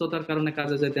অসুস্থতার কারণে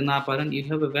কাজে যেতে না পারেন, you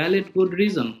have a valid good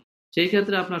reason, সেই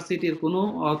ক্ষেত্রে আপনার সিটির কোনো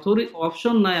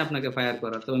অপশন নাই আপনাকে ফায়ার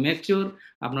করার। তবে মেক শিওর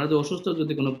আপনারা যে অসুস্থ,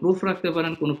 যদি কোনো প্রুফ রাখতে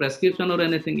পারেন, কোনো prescription or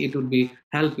anything, it would be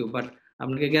help you, but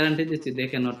আপনাকে গ্যারান্টি দিচ্ছি they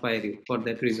can not fire you for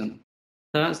that reason.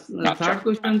 Third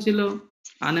question ছিল,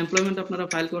 আনএমপ্লয়মেন্ট আপনারা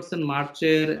ফাইল করছেন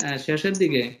মার্চের শেষের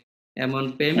দিকে, এমন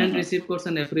পেমেন্ট রিসিভ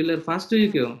করছেন এপ্রিলের ফার্স্ট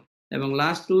উইকেও, এবং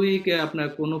লাস্ট উইকে আপনার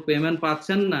কোনো পেমেন্ট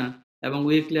পাচ্ছেন না এবং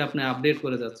উইকলি আপনি আপডেট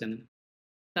করে যাচ্ছেন।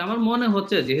 আমার মনে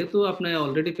হচ্ছে যেহেতু আপনি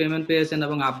অলরেডি পেমেন্ট পেয়েছেন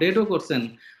এবং আপডেটও করছেন,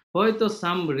 হয়তো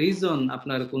সাম রিজন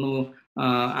আপনার কোনো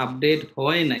আপডেট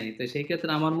হয় নাই। তো সেই ক্ষেত্রে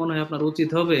আমার মনে হয় আপনার উচিত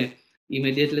হবে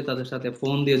ইমিডিয়েটলি তাদের সাথে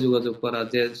ফোন দিয়ে যোগাযোগ করা,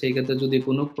 যে সেই ক্ষেত্রে যদি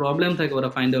কোনো প্রবলেম থাকে ওরা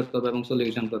ফাইন্ড আউট করবে এবং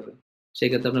সলিউশন করবে, সেই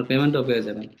ক্ষেত্রে আপনার পেমেন্টও পেয়ে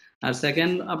যাবেন। আর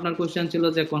সেকেন্ড আপনার কোশ্চেন ছিল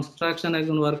যে কনস্ট্রাকশন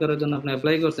একজন ওয়ার্কারের জন্য আপনি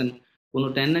অ্যাপ্লাই করছেন, কোনো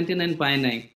 1099 পায়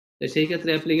নাই। তো সেই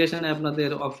ক্ষেত্রে অ্যাপ্লিকেশনে আপনাদের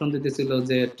অপশন দিতেছিল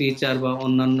যে টিচার বা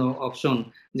অন্যান্য অপশন,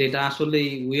 যেটা আসলেই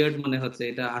উইয়ার্ড মনে হচ্ছে,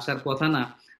 এটা আসার কথা না।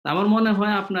 আমার মনে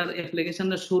হয় আপনার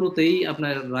অ্যাপ্লিকেশনের শুরুতেই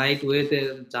আপনার রাইট ওয়েতে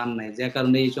যান নাই, যে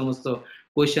কারণে এই সমস্ত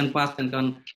কোয়েশ্চেন পাচ্ছেন। কারণ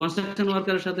কনস্ট্রাকশন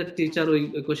ওয়ার্কারের সাথে টিচার ওই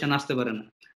কোয়েশ্চেন আসতে পারে না।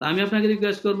 তা আমি আপনাকে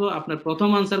রিকোয়েস্ট করবো, আপনার প্রথম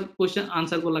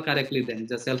আনসার গুলো কারেক্টলি দেন,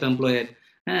 যে সেলফ এমপ্লয়েড,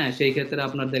 হ্যাঁ, সেই ক্ষেত্রে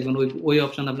আপনার দেখবেন ওই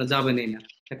অপশন আপনার যাবেনই না।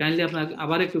 কাইন্ডলি আপনার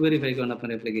আবার একটু ভেরিফাই করেন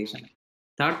আপনার অ্যাপ্লিকেশনে।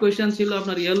 থার্ড কোয়েশ্চেন ছিল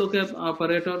আপনার ইয়েলো ক্যাব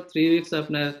অপারেটর 3 উইকস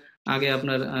আপনার আগে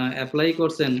আপনার অ্যাপ্লাই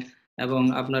করছেন এবং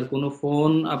আপনার কোনো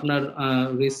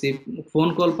ফোন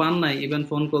কল পান নাই, ইভেন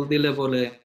ফোন কল দিলে বলে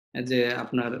যে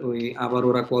আপনার ওই আবার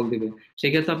ওরা কল দিবে।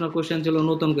 সেক্ষেত্রে আপনার কোশ্চেন ছিল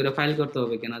নতুন করে ফাইল করতে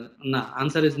হবে কিনা। না,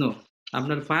 আনসার ইজ নো।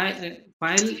 আপনার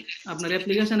ফাইল আপনার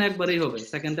অ্যাপ্লিকেশন একবারই হবে,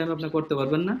 সেকেন্ড টাইম আপনি করতে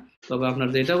পারবেন না। তবে আপনার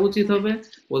যেটা উচিত হবে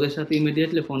ওদের সাথে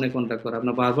ইমিডিয়েটলি ফোনে কন্ট্যাক্ট করা,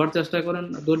 আপনার বারবার চেষ্টা করেন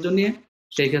ধৈর্য নিয়ে,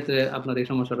 সেই ক্ষেত্রে আপনার এই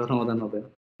সমস্যাটা সমাধান হবে,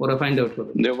 ওরা ফাইন্ড আউট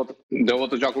করবে।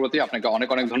 দেবব্রত চক্রবর্তী, আপনাকে অনেক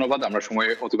অনেক ধন্যবাদ। আমরা সময়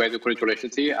অতিবাহিত করে চলে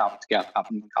এসেছি, আজকে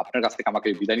আপনার কাছ থেকে আমাকে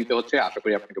বিদায় নিতে হচ্ছে। আশা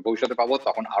করি আপনাকে ভবিষ্যতে পাবো,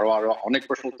 তখন আরো অনেক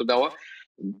প্রশ্ন উত্তর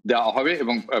দেওয়া হবে।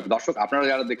 এবং দর্শক আপনারা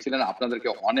যারা দেখছিলেন, আপনাদেরকে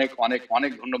অনেক অনেক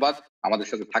অনেক ধন্যবাদ আমাদের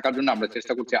সাথে থাকার জন্য। আমরা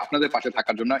চেষ্টা করছি আপনাদের পাশে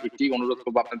থাকার জন্য। একটি অনুরোধ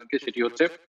করবো আপনাদেরকে, সেটি হচ্ছে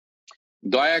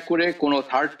দয়া করে কোনো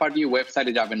থার্ড পার্টি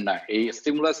ওয়েবসাইটে যাবেন না। এই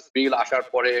স্টিমুলাস বিল আসার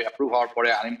পরে, অ্যাপ্রুভ হওয়ার পরে,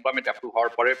 আনএমপ্লয়মেন্ট অ্যাপ্রুভ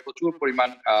হওয়ার পরে প্রচুর পরিমাণ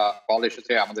কল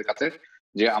এসেছে আমাদের কাছে,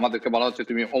 যে আমাদেরকে বলা হচ্ছে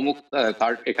তুমি অমুক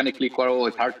এখানে ক্লিক করো,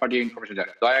 ওই থার্ড পার্টি ইনফরমেশন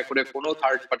যায়। দয়া করে কোনো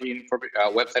থার্ড পার্টি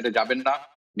ওয়েবসাইটে যাবেন না,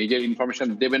 নিজের ইনফরমেশন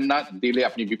দেবেন না। দিলে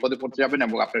আপনি বিপদে পড়তে যাবেন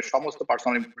এবং আপনার সমস্ত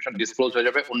পার্সোনাল ইনফরমেশন ডিসক্লোজ হয়ে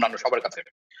যাবে অন্যান্য সবার কাছে।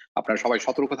 আপনারা সবাই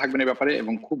সতর্ক থাকবেন এই ব্যাপারে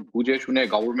এবং খুব বুঝে শুনে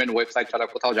গভর্নমেন্ট ওয়েবসাইট ছাড়া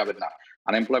কোথাও যাবেন না।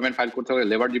 আনএমপ্লয়মেন্ট ফাইল করতে হলে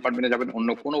লেবার ডিপার্টমেন্টে যাবেন, অন্য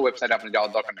কোনো ওয়েবসাইটে আপনি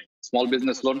যাওয়ার দরকার নেই। স্মল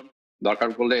বিজনেস লোন দরকার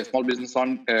পড়লে স্মল বিজনেস লোন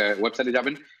ওয়েবসাইটে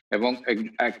যাবেন এবং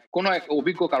কোনো এক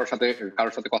অভিজ্ঞ কারোর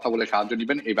সাথে কথা বলে সাহায্য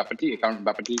নেবেন এই ব্যাপারটি, কারণ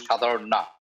ব্যাপারটি সাধারণ না।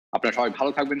 আপনারা সবাই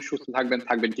ভালো থাকবেন, সুস্থ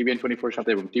থাকবেন TBN 24 সাথে,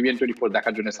 এবং TBN 24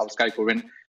 দেখার জন্য সাবস্ক্রাইব করবেন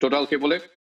টোটাল কেবলে।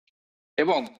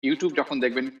 এবং ইউটিউবে যখন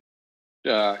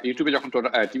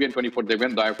TBN 24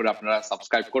 দেখবেন, দয়া করে আপনারা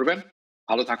সাবস্ক্রাইব করবেন।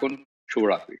 ভালো থাকুন,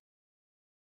 শুভরাত্রি।